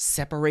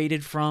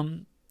separated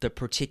from the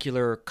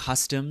particular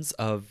customs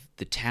of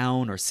the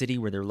town or city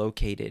where they're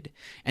located,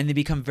 and they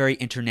become very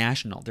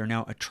international. They're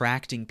now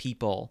attracting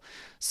people,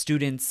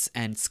 students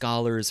and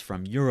scholars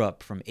from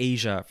Europe, from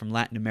Asia, from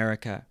Latin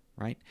America,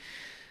 right?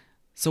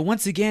 So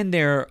once again,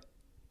 they're,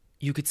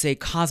 you could say,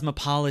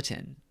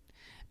 cosmopolitan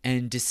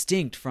and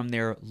distinct from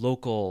their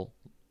local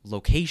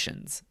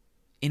locations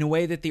in a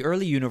way that the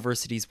early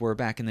universities were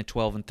back in the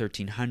 12 and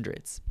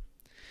 1300s.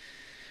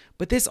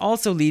 But this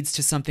also leads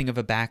to something of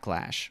a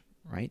backlash,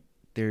 right?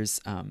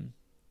 There's an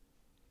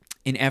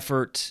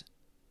effort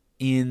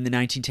in the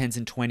 1910s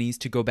and 20s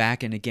to go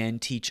back and again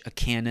teach a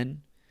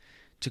canon,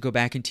 to go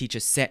back and teach a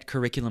set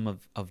curriculum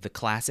of the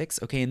classics.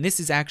 Okay, and this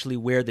is actually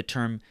where the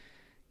term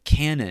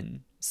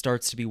canon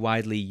starts to be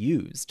widely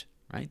used,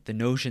 right? The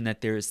notion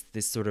that there's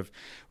this sort of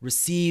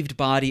received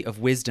body of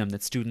wisdom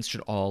that students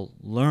should all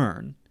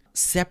learn,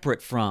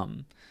 separate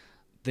from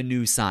the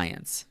new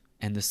science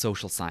and the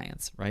social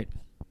science, right?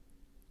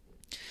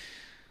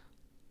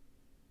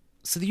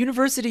 So the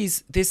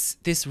universities,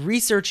 this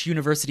research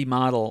university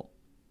model,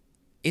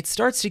 it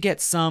starts to get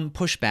some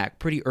pushback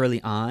pretty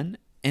early on,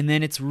 and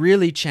then it's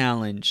really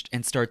challenged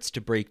and starts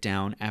to break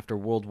down after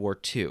World War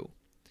II.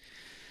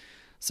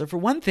 So for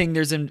one thing,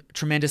 there's a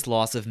tremendous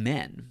loss of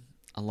men.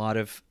 A lot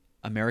of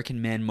American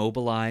men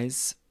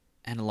mobilize,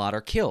 and a lot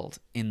are killed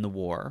in the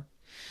war,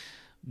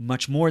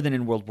 much more than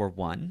in World War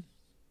I.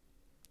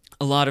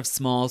 A lot of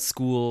small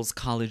schools,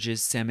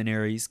 colleges,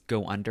 seminaries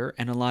go under,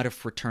 and a lot of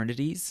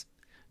fraternities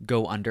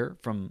go under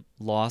from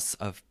loss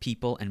of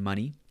people and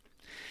money.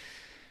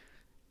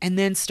 And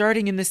then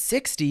starting in the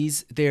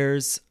 60s,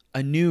 there's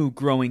a new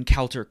growing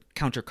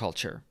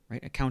counterculture,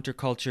 right? A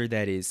counterculture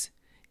that is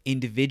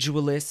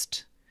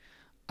individualist,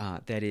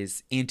 that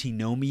is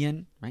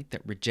antinomian, right?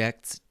 That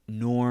rejects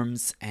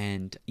norms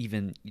and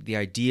even the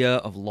idea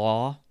of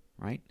law,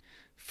 right?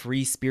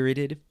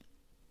 Free-spirited.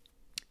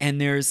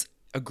 And there's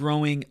a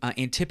growing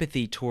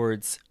antipathy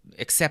towards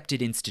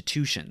accepted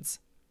institutions,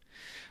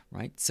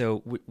 right? So,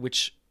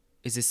 which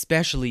is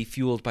especially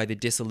fueled by the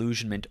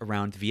disillusionment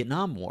around the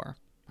Vietnam War,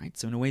 right?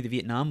 So in a way, the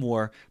Vietnam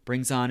War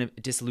brings on a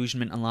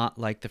disillusionment a lot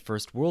like the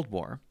First World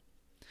War.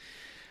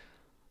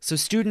 So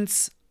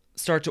students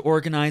start to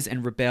organize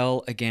and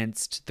rebel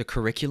against the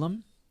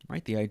curriculum,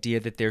 right? The idea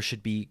that there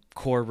should be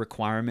core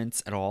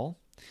requirements at all.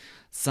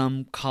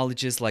 Some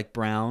colleges like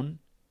Brown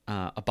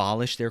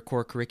abolish their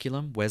core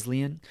curriculum,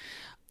 Wesleyan.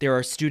 There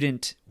are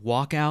student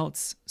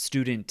walkouts,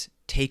 student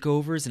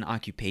takeovers and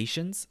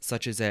occupations,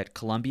 such as at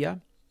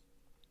Columbia.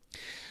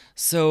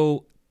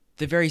 So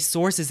the very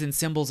sources and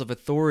symbols of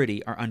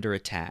authority are under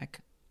attack.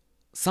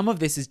 Some of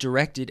this is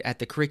directed at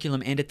the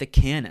curriculum and at the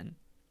canon,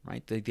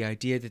 right? The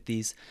idea that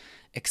these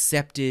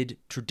accepted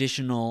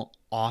traditional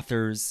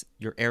authors,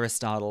 your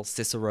Aristotle,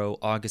 Cicero,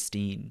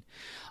 Augustine,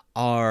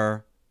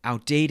 are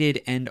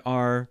outdated and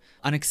are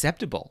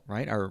unacceptable,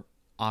 right? Are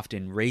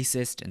often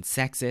racist and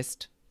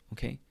sexist,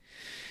 okay?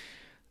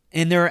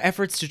 And there are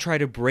efforts to try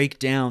to break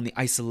down the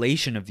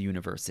isolation of the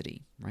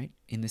university, right?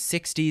 In the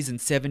 60s and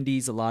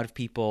 70s, a lot of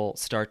people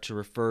start to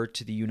refer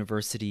to the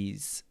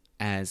universities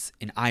as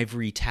an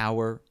ivory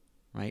tower,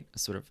 right? A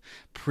sort of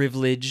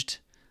privileged,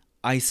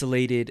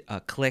 isolated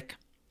clique.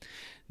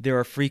 There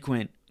are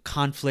frequent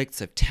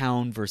conflicts of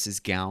town versus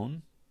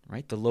gown,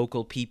 right? The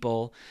local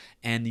people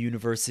and the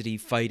university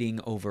fighting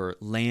over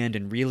land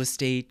and real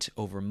estate,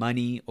 over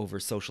money, over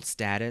social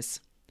status,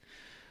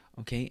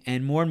 okay?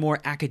 And more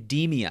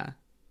academia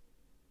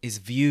is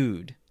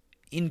viewed,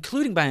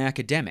 including by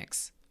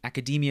academics.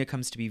 Academia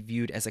comes to be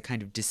viewed as a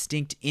kind of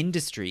distinct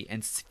industry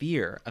and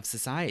sphere of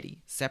society,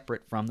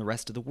 separate from the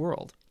rest of the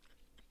world.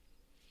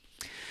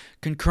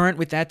 Concurrent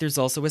with that, there's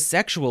also a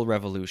sexual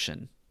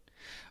revolution.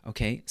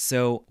 Okay,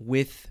 so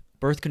with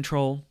birth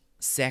control,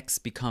 sex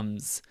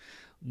becomes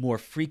more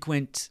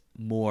frequent,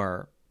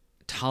 more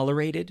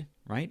tolerated,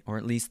 right? Or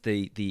at least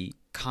the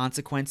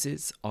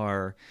consequences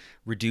are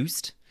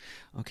reduced.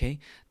 Okay,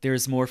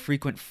 there's more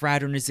frequent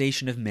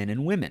fraternization of men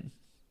and women,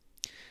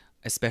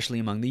 especially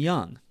among the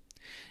young.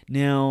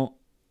 Now,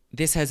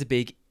 this has a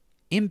big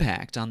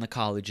impact on the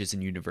colleges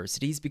and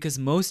universities because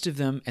most of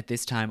them at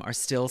this time are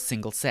still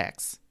single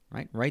sex,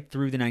 right? Right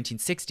through the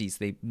 1960s,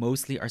 they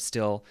mostly are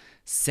still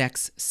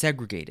sex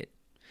segregated.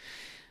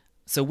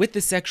 So with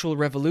the sexual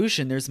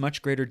revolution, there's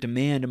much greater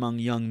demand among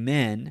young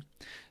men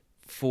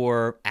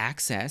for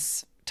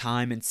access,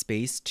 time, and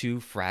space to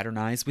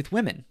fraternize with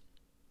women.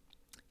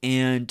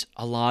 And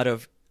a lot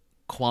of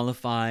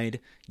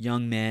qualified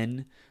young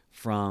men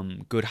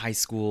from good high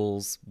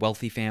schools,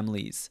 wealthy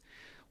families,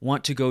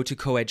 want to go to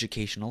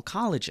coeducational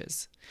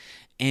colleges.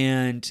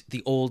 And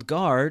the old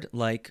guard,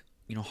 like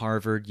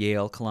Harvard,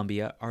 Yale,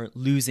 Columbia, are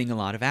losing a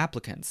lot of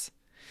applicants.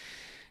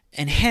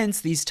 And hence,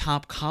 these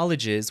top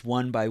colleges,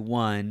 one by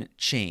one,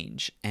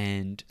 change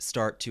and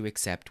start to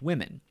accept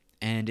women.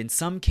 And in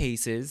some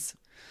cases,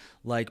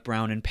 like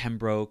Brown and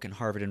Pembroke and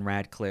Harvard and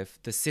Radcliffe,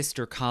 the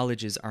sister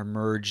colleges are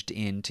merged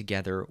in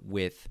together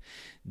with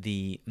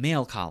the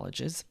male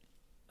colleges.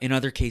 In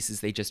other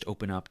cases, they just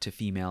open up to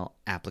female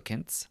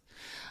applicants.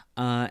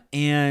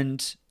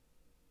 And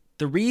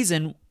the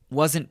reason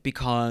wasn't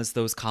because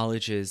those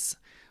colleges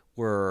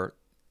were,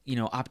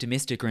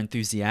 optimistic or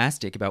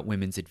enthusiastic about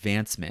women's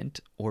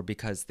advancement, or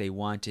because they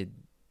wanted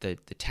the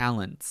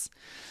talents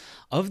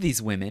of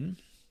these women.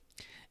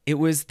 It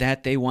was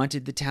that they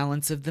wanted the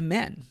talents of the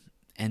men,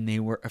 and they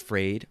were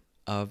afraid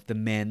of the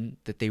men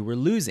that they were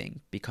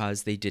losing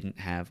because they didn't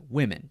have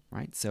women,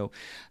 right? So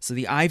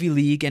the Ivy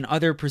League and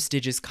other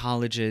prestigious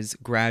colleges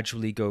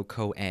gradually go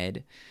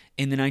co-ed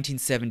in the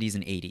 1970s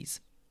and 80s.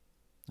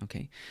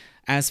 Okay.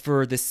 As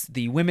for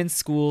the women's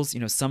schools,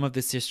 some of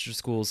the sister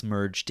schools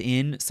merged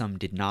in, some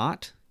did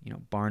not.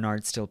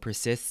 Barnard still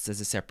persists as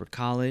a separate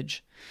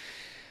college.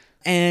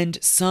 And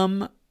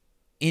some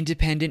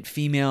independent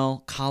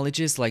female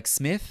colleges like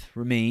Smith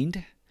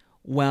remained,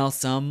 while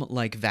some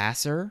like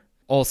Vassar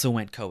also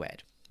went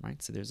co-ed,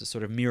 right? So there's a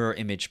sort of mirror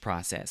image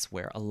process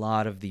where a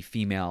lot of the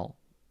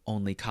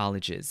female-only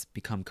colleges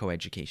become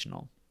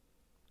coeducational.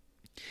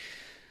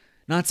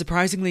 Not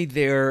surprisingly,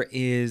 there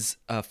is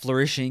a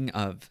flourishing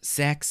of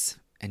sex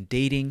and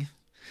dating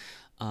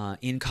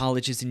in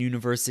colleges and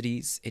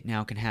universities. It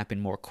now can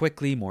happen more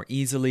quickly, more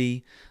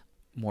easily,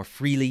 more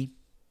freely.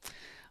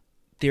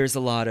 There's a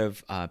lot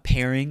of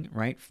pairing,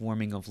 right,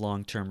 forming of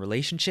long-term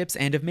relationships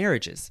and of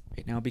marriages.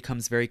 It now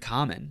becomes very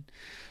common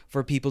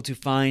for people to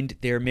find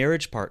their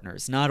marriage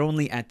partners, not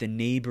only at the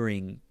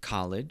neighboring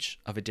college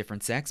of a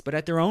different sex, but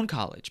at their own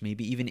college,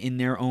 maybe even in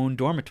their own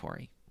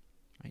dormitory,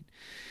 right?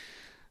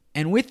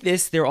 And with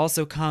this, there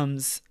also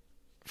comes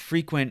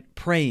frequent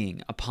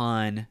preying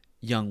upon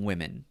young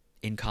women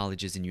in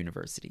colleges and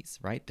universities,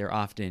 right? They're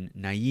often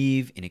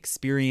naive,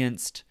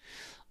 inexperienced,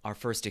 are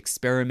first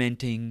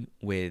experimenting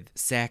with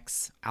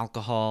sex,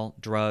 alcohol,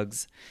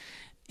 drugs,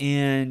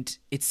 and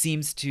it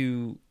seems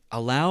to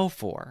allow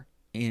for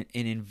an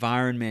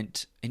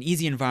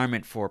easy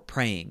environment for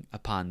preying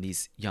upon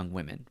these young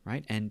women,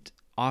 right? And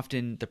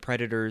often the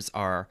predators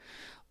are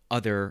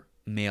other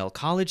male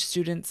college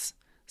students.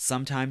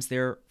 Sometimes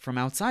they're from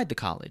outside the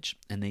college,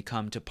 and they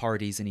come to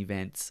parties and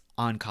events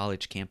on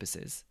college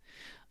campuses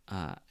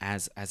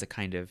as a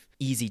kind of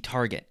easy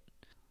target.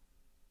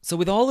 So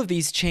with all of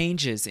these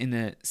changes in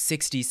the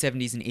 60s,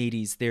 70s, and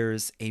 80s,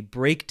 there's a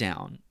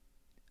breakdown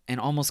and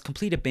almost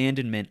complete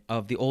abandonment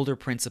of the older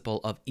principle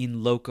of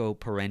in loco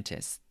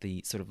parentis,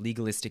 the sort of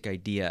legalistic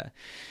idea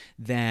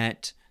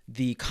that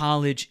the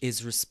college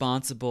is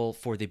responsible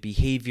for the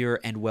behavior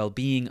and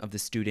well-being of the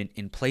student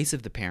in place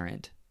of the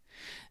parent,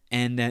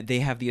 and that they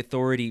have the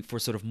authority for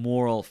sort of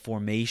moral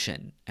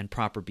formation and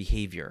proper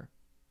behavior,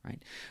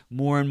 right?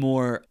 More and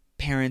more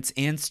parents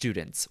and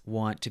students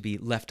want to be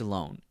left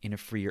alone in a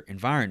freer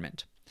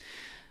environment.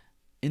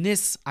 And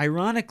this,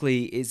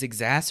 ironically, is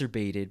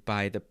exacerbated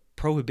by the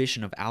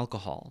prohibition of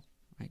alcohol,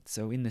 right?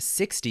 So in the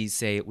 60s,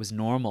 say, it was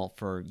normal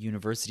for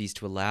universities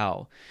to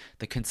allow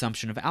the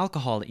consumption of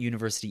alcohol at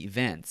university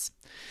events.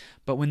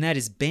 But when that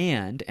is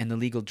banned and the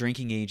legal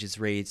drinking age is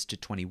raised to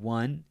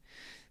 21,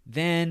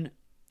 then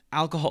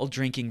alcohol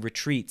drinking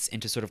retreats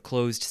into sort of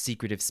closed,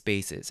 secretive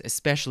spaces,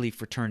 especially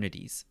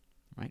fraternities.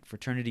 Right?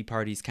 Fraternity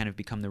parties kind of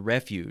become the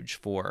refuge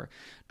for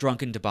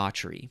drunken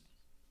debauchery.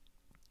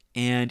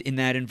 And in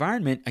that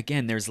environment,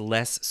 again, there's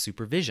less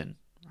supervision,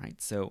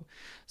 right? So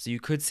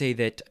you could say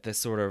that the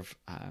sort of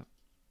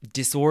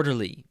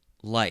disorderly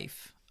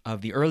life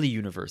of the early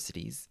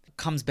universities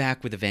comes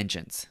back with a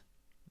vengeance,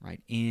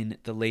 right, in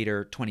the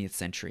later 20th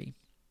century.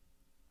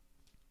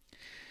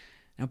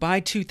 Now, by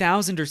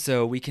 2000 or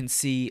so, we can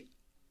see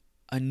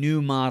a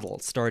new model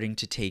starting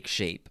to take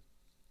shape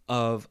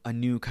of a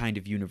new kind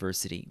of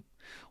university,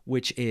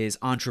 which is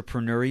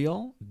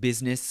entrepreneurial,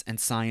 business and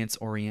science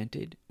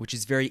oriented, which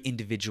is very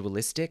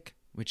individualistic,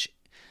 which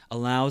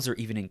allows or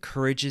even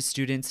encourages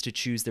students to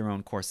choose their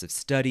own course of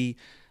study,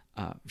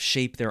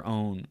 shape their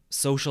own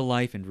social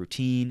life and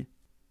routine.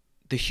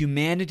 The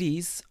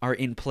humanities are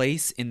in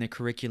place in the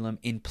curriculum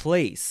in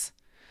place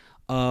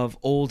of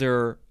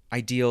older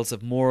ideals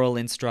of moral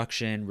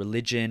instruction,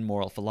 religion,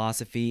 moral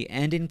philosophy,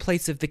 and in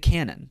place of the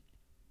canon.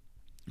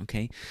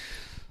 Okay?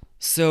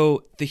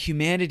 So the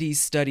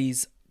humanities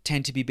studies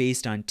tend to be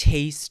based on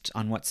taste,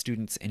 on what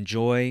students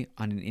enjoy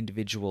on an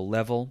individual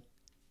level.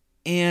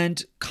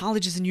 And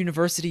colleges and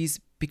universities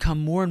become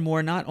more and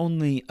more not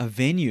only a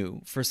venue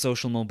for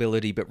social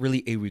mobility, but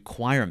really a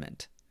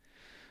requirement.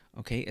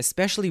 Okay,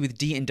 especially with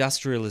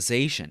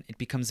deindustrialization, it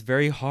becomes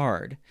very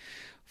hard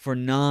for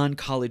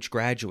non-college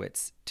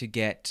graduates to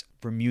get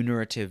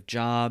remunerative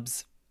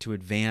jobs, to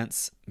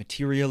advance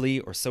materially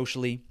or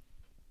socially.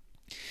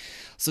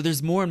 So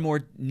there's more and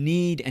more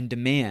need and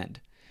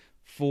demand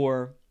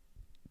for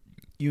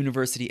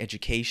university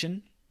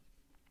education,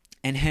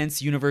 and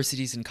hence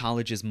universities and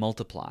colleges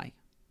multiply,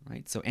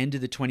 right? So end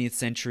of the 20th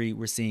century,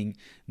 we're seeing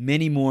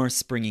many more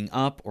springing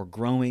up or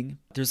growing.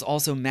 There's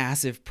also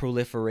massive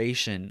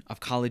proliferation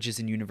of colleges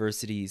and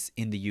universities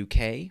in the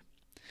UK,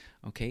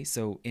 Okay,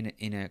 so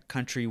in a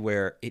country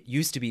where it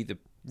used to be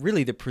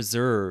really the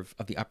preserve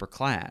of the upper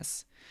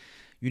class,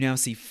 you now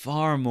see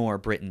far more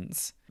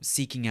Britons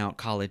seeking out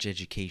college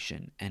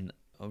education, and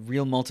a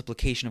real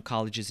multiplication of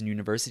colleges and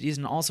universities,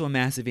 and also a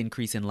massive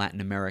increase in Latin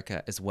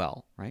America as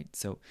well, right?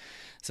 So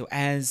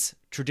as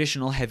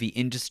traditional heavy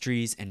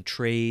industries and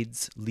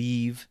trades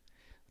leave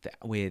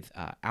with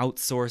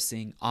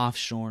outsourcing,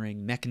 offshoring,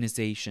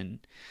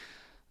 mechanization,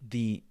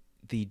 the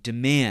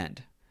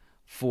demand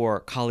for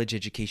college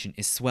education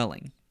is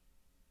swelling.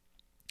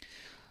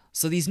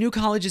 So these new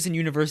colleges and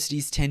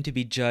universities tend to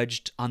be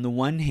judged on the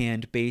one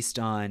hand based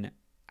on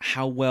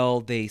how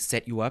well they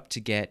set you up to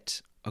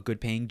get a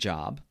good paying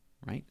job,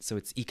 right? So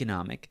it's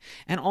economic,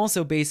 and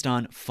also based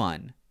on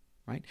fun,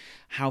 right?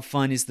 How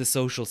fun is the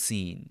social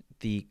scene,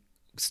 the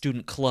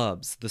student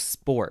clubs, the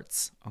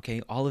sports,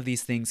 okay? All of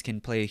these things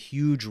can play a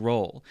huge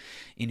role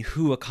in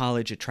who a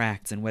college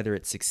attracts and whether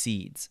it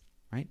succeeds,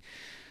 right?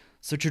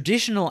 So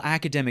traditional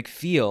academic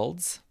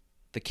fields,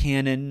 the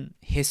canon,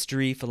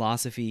 history,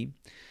 philosophy,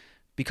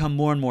 become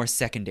more and more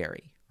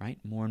secondary, right?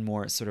 More and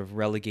more sort of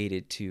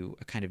relegated to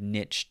a kind of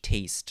niche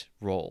taste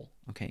role,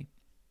 okay?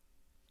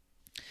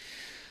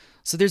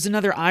 So there's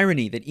another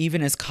irony that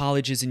even as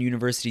colleges and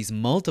universities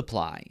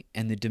multiply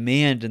and the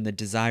demand and the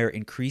desire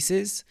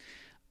increases,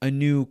 a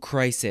new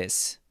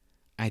crisis,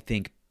 I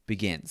think,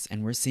 begins.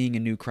 And we're seeing a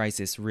new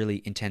crisis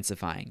really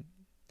intensifying.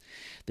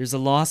 There's a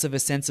loss of a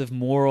sense of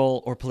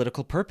moral or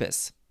political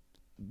purpose.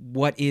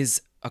 What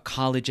is a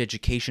college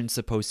education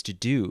supposed to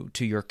do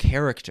to your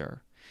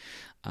character?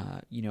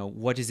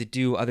 What does it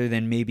do other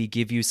than maybe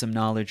give you some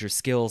knowledge or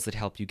skills that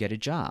help you get a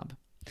job?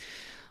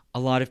 A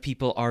lot of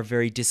people are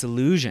very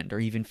disillusioned or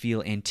even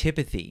feel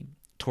antipathy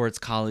towards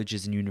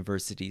colleges and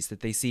universities that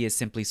they see as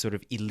simply sort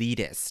of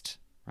elitist,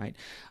 right?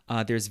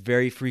 There's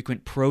very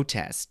frequent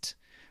protest,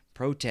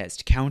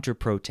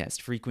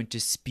 counter-protest, frequent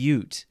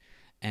dispute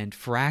and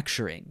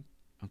fracturing,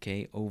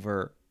 okay,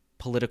 over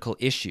political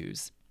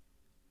issues.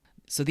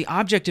 So the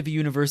object of a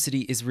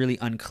university is really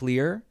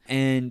unclear,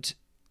 and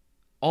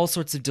all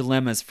sorts of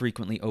dilemmas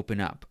frequently open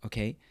up,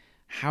 okay?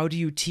 How do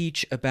you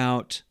teach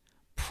about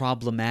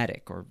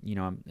problematic, or,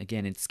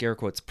 again, in scare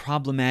quotes,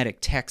 problematic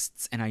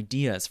texts and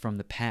ideas from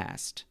the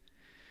past?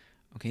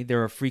 Okay,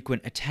 there are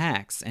frequent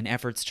attacks and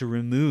efforts to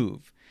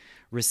remove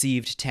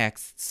received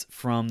texts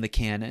from the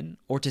canon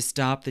or to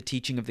stop the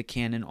teaching of the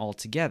canon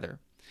altogether.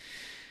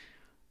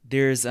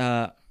 There's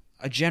a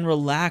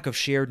general lack of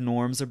shared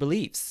norms or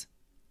beliefs,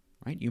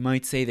 right? You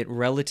might say that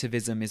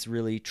relativism is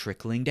really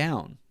trickling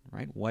down,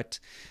 right?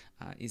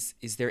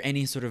 Is there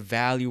any sort of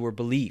value or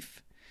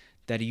belief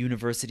that a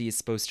university is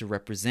supposed to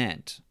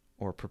represent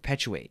or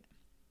perpetuate?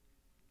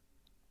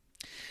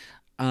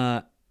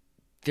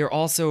 There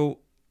also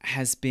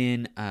has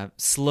been a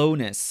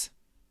slowness,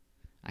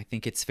 I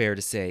think it's fair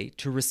to say,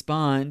 to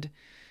respond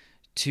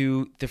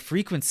to the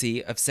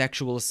frequency of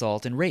sexual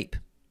assault and rape,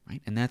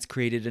 right? And that's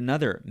created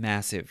another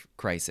massive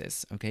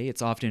crisis, okay?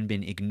 It's often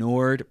been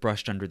ignored,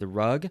 brushed under the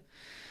rug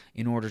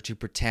in order to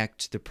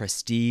protect the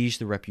prestige,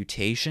 the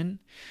reputation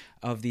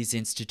of these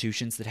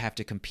institutions that have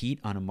to compete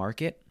on a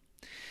market.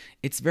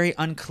 It's very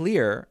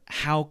unclear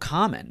how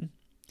common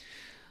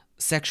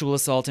sexual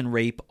assault and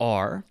rape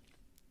are,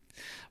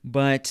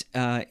 but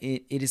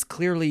it is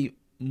clearly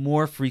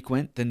more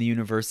frequent than the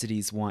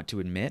universities want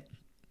to admit.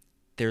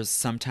 There's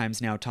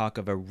sometimes now talk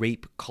of a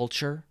rape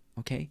culture,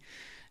 okay?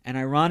 And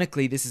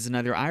ironically, this is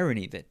another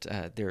irony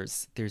that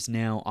there's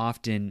now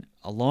often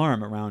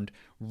alarm around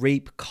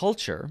rape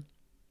culture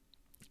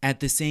at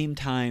the same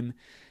time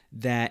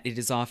that it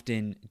is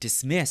often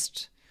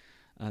dismissed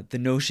the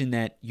notion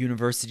that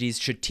universities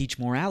should teach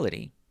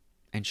morality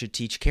and should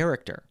teach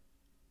character,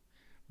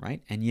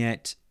 right? And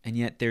yet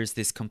there's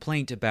this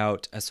complaint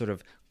about a sort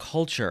of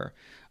culture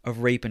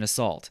of rape and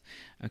assault.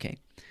 Okay.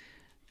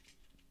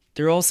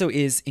 There also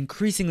is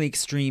increasingly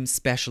extreme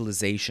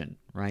specialization,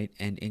 right?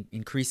 And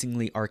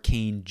increasingly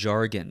arcane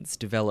jargons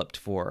developed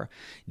for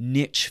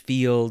niche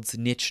fields,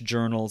 niche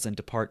journals, and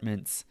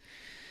departments.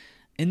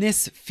 And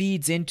this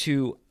feeds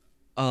into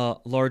a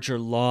larger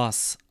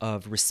loss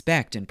of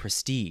respect and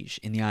prestige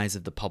in the eyes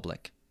of the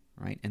public,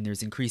 right? And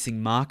there's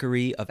increasing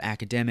mockery of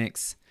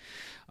academics,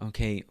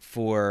 okay,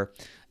 for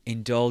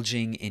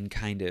indulging in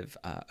kind of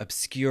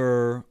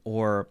obscure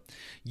or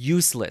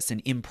useless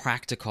and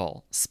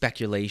impractical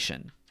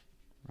speculation,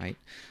 right?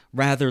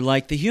 Rather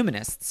like the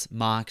humanists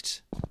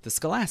mocked the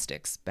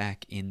scholastics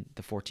back in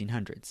the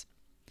 1400s.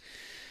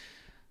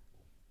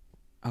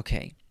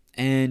 Okay,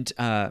 and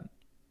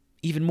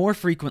even more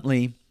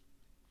frequently,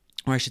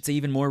 or I should say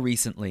even more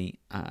recently,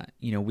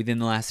 within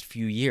the last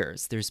few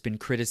years, there's been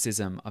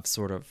criticism of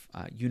sort of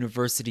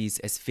universities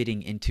as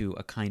fitting into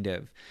a kind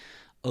of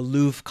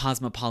aloof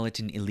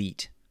cosmopolitan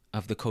elite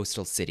of the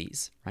coastal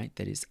cities, right?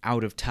 That is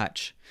out of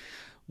touch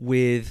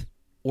with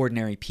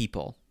ordinary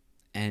people.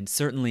 And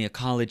certainly a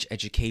college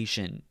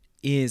education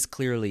is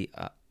clearly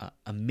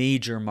a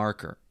major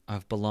marker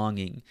of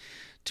belonging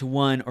to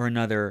one or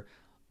another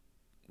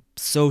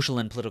social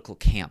and political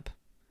camp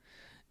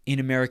in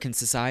American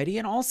society,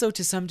 and also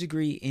to some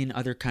degree in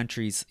other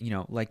countries,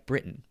 like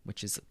Britain,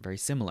 which is very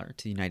similar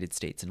to the United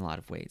States in a lot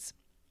of ways.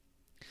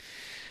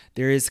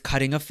 There is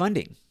cutting of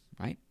funding,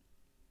 right?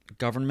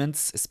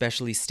 Governments,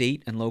 especially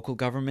state and local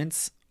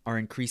governments, are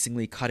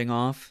increasingly cutting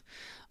off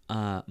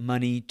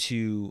money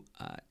to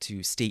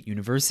state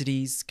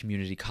universities,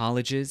 community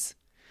colleges.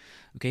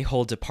 Okay,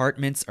 whole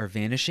departments are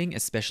vanishing,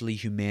 especially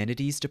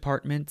humanities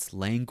departments,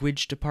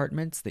 language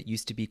departments that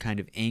used to be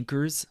kind of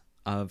anchors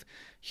of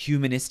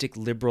humanistic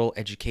liberal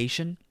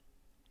education,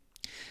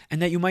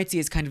 and that you might see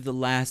as kind of the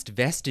last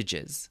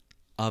vestiges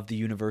of the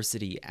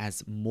university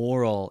as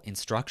moral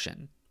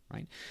instruction,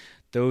 right?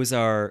 Those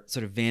are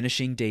sort of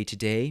vanishing day to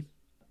day.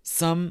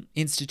 Some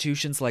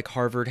institutions like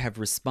Harvard have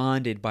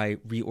responded by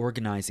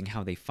reorganizing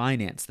how they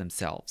finance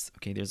themselves.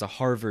 Okay, there's a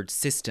Harvard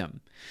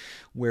system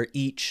where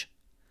each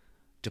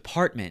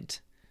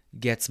department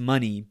gets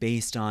money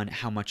based on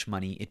how much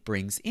money it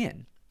brings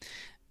in.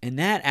 And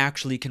that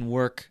actually can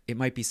work, it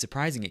might be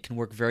surprising, it can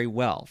work very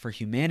well for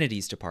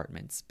humanities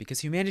departments,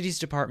 because humanities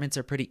departments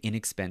are pretty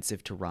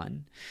inexpensive to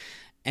run.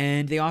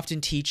 And they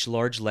often teach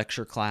large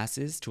lecture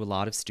classes to a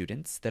lot of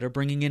students that are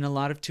bringing in a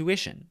lot of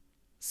tuition.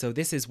 So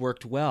this has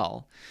worked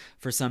well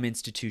for some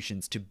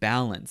institutions to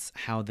balance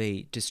how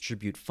they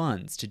distribute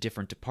funds to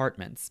different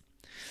departments.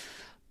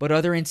 But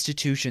other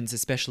institutions,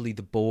 especially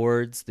the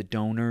boards, the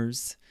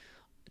donors,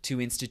 to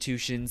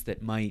institutions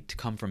that might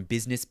come from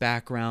business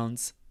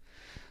backgrounds,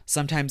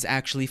 sometimes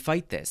actually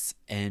fight this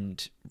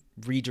and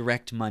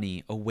redirect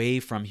money away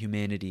from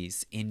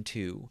humanities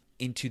into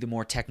the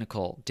more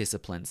technical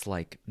disciplines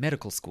like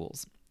medical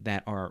schools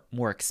that are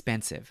more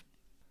expensive.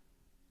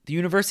 The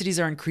universities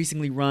are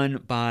increasingly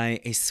run by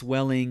a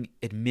swelling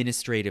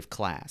administrative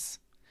class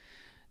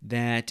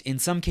that in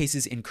some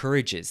cases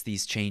encourages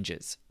these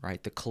changes,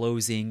 right? The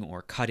closing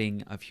or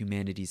cutting of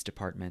humanities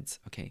departments.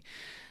 Okay.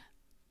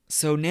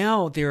 So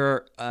now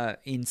there are,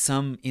 in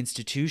some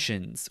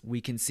institutions,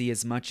 we can see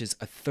as much as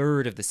a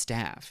third of the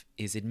staff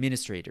is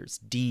administrators,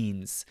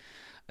 deans,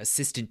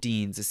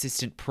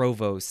 assistant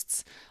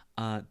provosts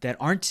that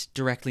aren't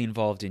directly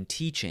involved in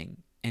teaching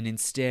and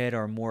instead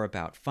are more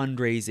about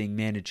fundraising,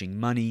 managing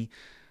money,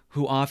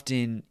 who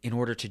often, in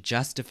order to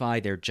justify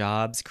their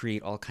jobs,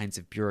 create all kinds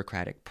of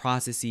bureaucratic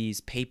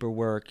processes,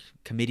 paperwork,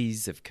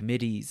 committees of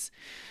committees.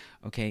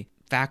 Okay.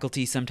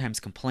 Faculty sometimes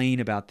complain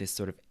about this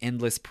sort of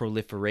endless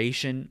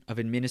proliferation of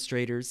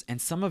administrators,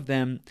 and some of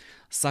them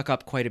suck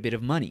up quite a bit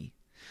of money.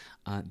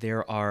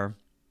 There are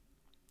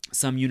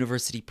some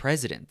university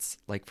presidents,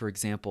 like, for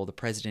example, the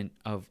president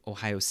of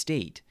Ohio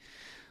State,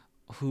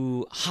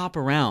 who hop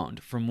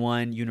around from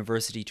one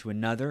university to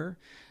another,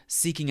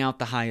 seeking out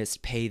the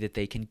highest pay that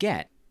they can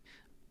get.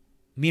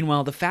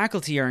 Meanwhile, the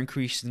faculty are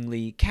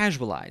increasingly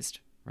casualized,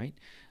 right?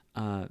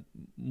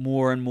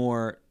 More and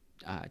more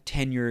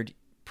tenured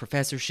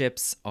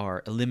professorships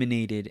are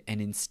eliminated,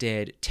 and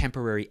instead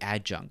temporary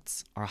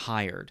adjuncts are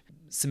hired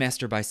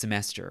semester by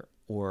semester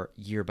or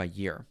year by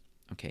year,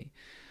 okay,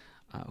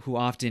 who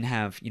often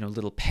have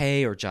little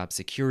pay or job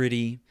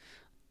security,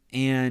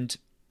 and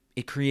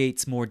it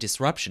creates more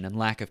disruption and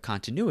lack of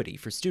continuity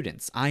for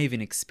students. I even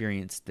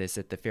experienced this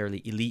at the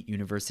fairly elite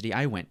university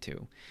I went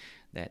to,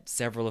 that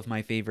several of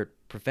my favorite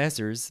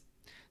professors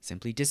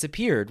simply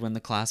disappeared when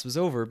the class was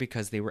over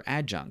because they were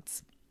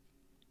adjuncts.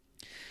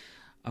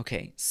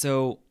 Okay,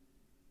 so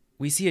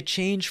we see a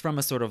change from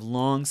a sort of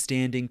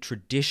long-standing,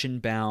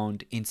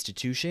 tradition-bound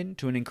institution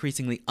to an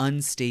increasingly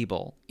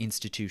unstable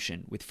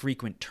institution with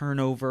frequent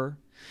turnover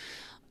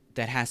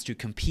that has to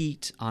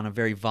compete on a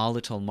very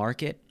volatile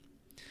market.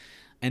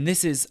 And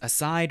this is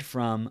aside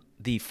from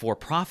the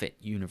for-profit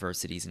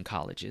universities and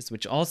colleges,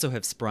 which also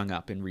have sprung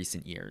up in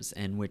recent years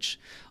and which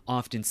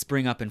often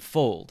spring up and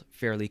fold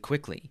fairly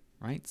quickly,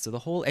 right? So the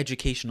whole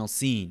educational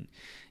scene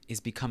is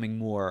becoming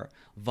more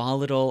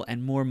volatile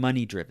and more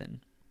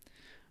money-driven.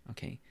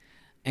 Okay.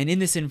 And in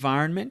this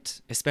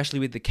environment, especially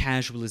with the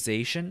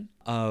casualization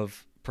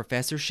of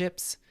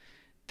professorships,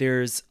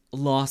 there's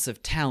loss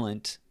of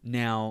talent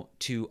now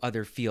to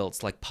other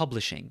fields like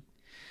publishing.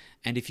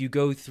 And if you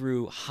go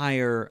through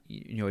higher,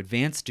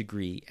 advanced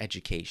degree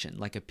education,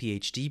 like a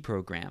PhD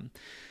program,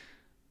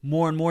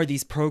 more and more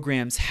these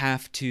programs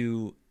have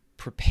to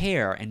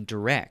prepare and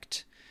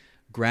direct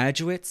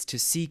graduates to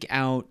seek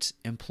out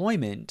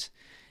employment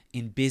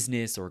in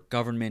business or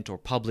government or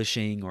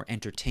publishing or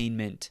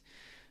entertainment,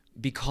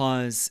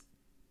 because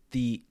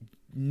the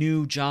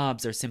new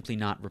jobs are simply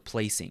not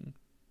replacing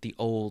the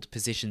old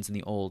positions in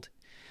the old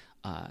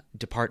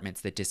departments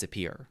that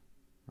disappear,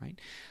 right?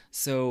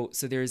 So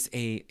there's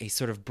a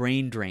sort of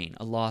brain drain,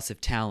 a loss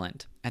of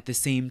talent, at the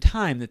same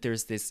time that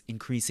there's this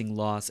increasing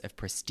loss of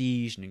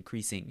prestige and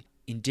increasing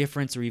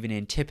indifference or even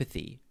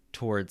antipathy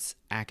towards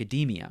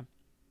academia.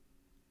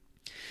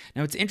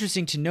 Now, it's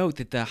interesting to note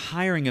that the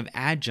hiring of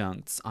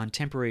adjuncts on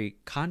temporary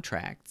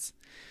contracts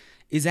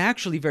is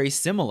actually very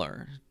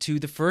similar to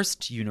the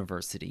first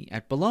university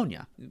at Bologna,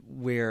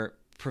 where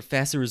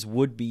professors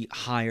would be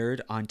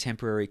hired on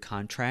temporary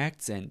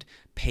contracts and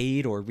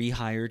paid or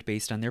rehired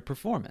based on their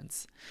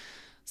performance.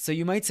 So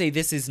you might say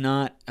this is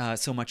not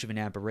so much of an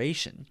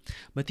aberration.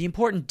 But the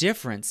important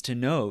difference to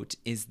note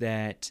is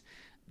that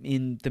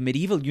in the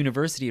medieval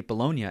university at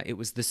Bologna, it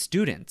was the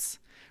students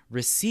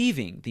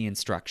receiving the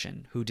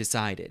instruction who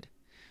decided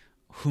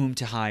whom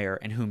to hire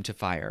and whom to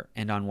fire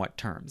and on what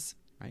terms.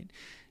 Right?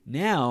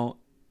 Now,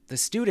 the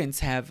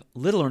students have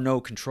little or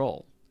no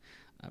control,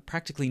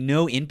 practically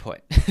no input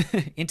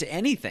into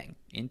anything,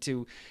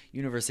 into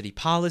university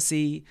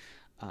policy,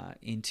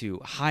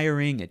 into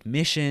hiring,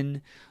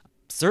 admission,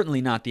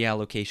 certainly not the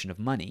allocation of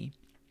money.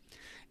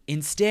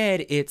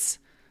 Instead, it's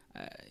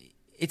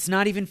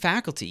not even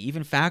faculty.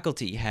 Even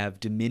faculty have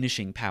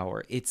diminishing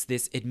power. It's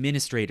this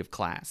administrative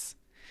class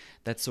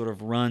that sort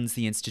of runs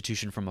the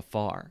institution from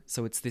afar.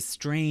 So it's this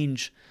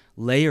strange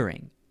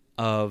layering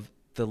of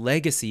the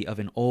legacy of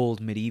an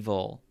old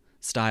medieval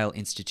style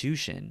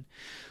institution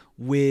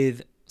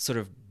with sort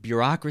of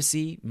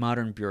bureaucracy,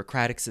 modern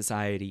bureaucratic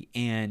society,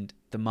 and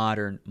the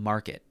modern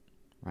market,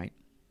 right?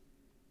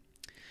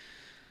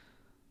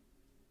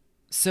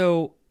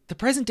 So the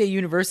present day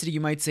university,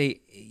 you might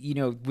say,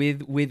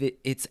 with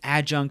its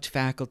adjunct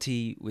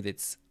faculty, with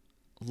its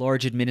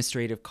large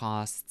administrative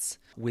costs,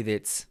 with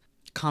its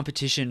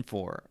competition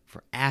for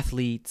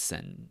athletes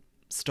and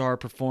star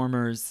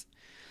performers,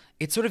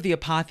 it's sort of the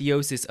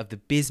apotheosis of the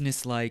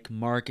business-like,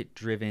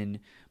 market-driven,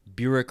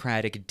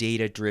 bureaucratic,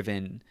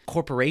 data-driven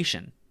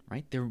corporation,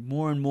 right? They're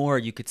more and more,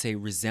 you could say,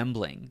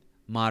 resembling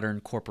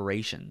modern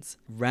corporations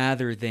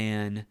rather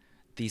than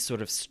these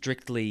sort of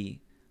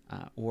strictly,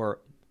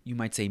 or you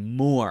might say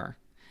more,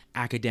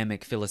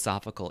 academic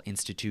philosophical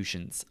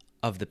institutions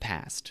of the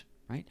past,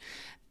 right?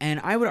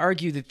 And I would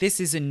argue that this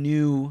is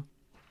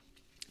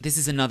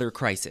another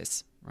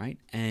crisis, right?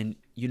 And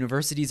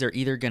universities are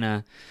either going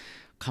to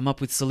come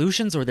up with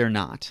solutions or they're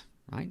not,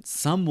 right?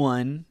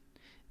 Someone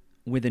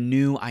with a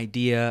new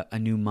idea, a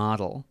new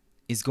model,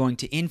 is going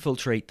to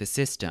infiltrate the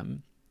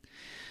system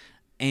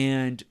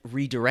and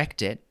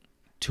redirect it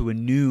to a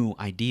new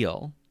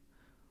ideal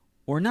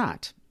or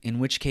not, in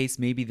which case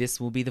maybe this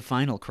will be the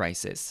final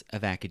crisis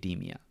of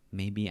academia.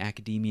 Maybe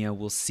academia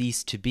will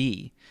cease to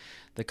be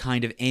the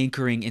kind of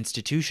anchoring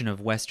institution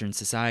of Western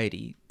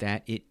society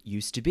that it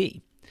used to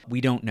be. We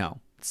don't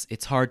know.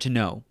 It's hard to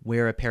know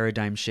where a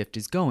paradigm shift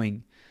is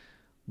going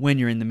when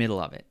you're in the middle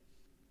of it.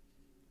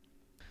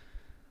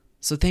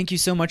 So thank you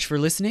so much for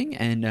listening,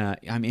 and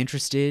I'm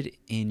interested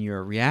in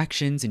your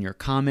reactions and your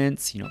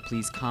comments.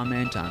 Please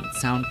comment on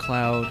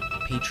SoundCloud,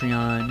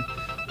 Patreon,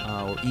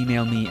 or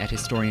email me at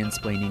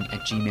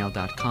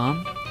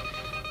historiansplaining@gmail.com.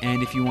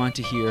 And if you want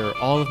to hear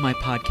all of my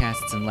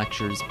podcasts and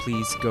lectures,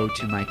 please go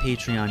to my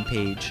Patreon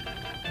page,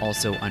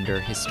 also under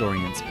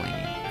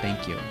Historiansplaining.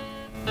 Thank you.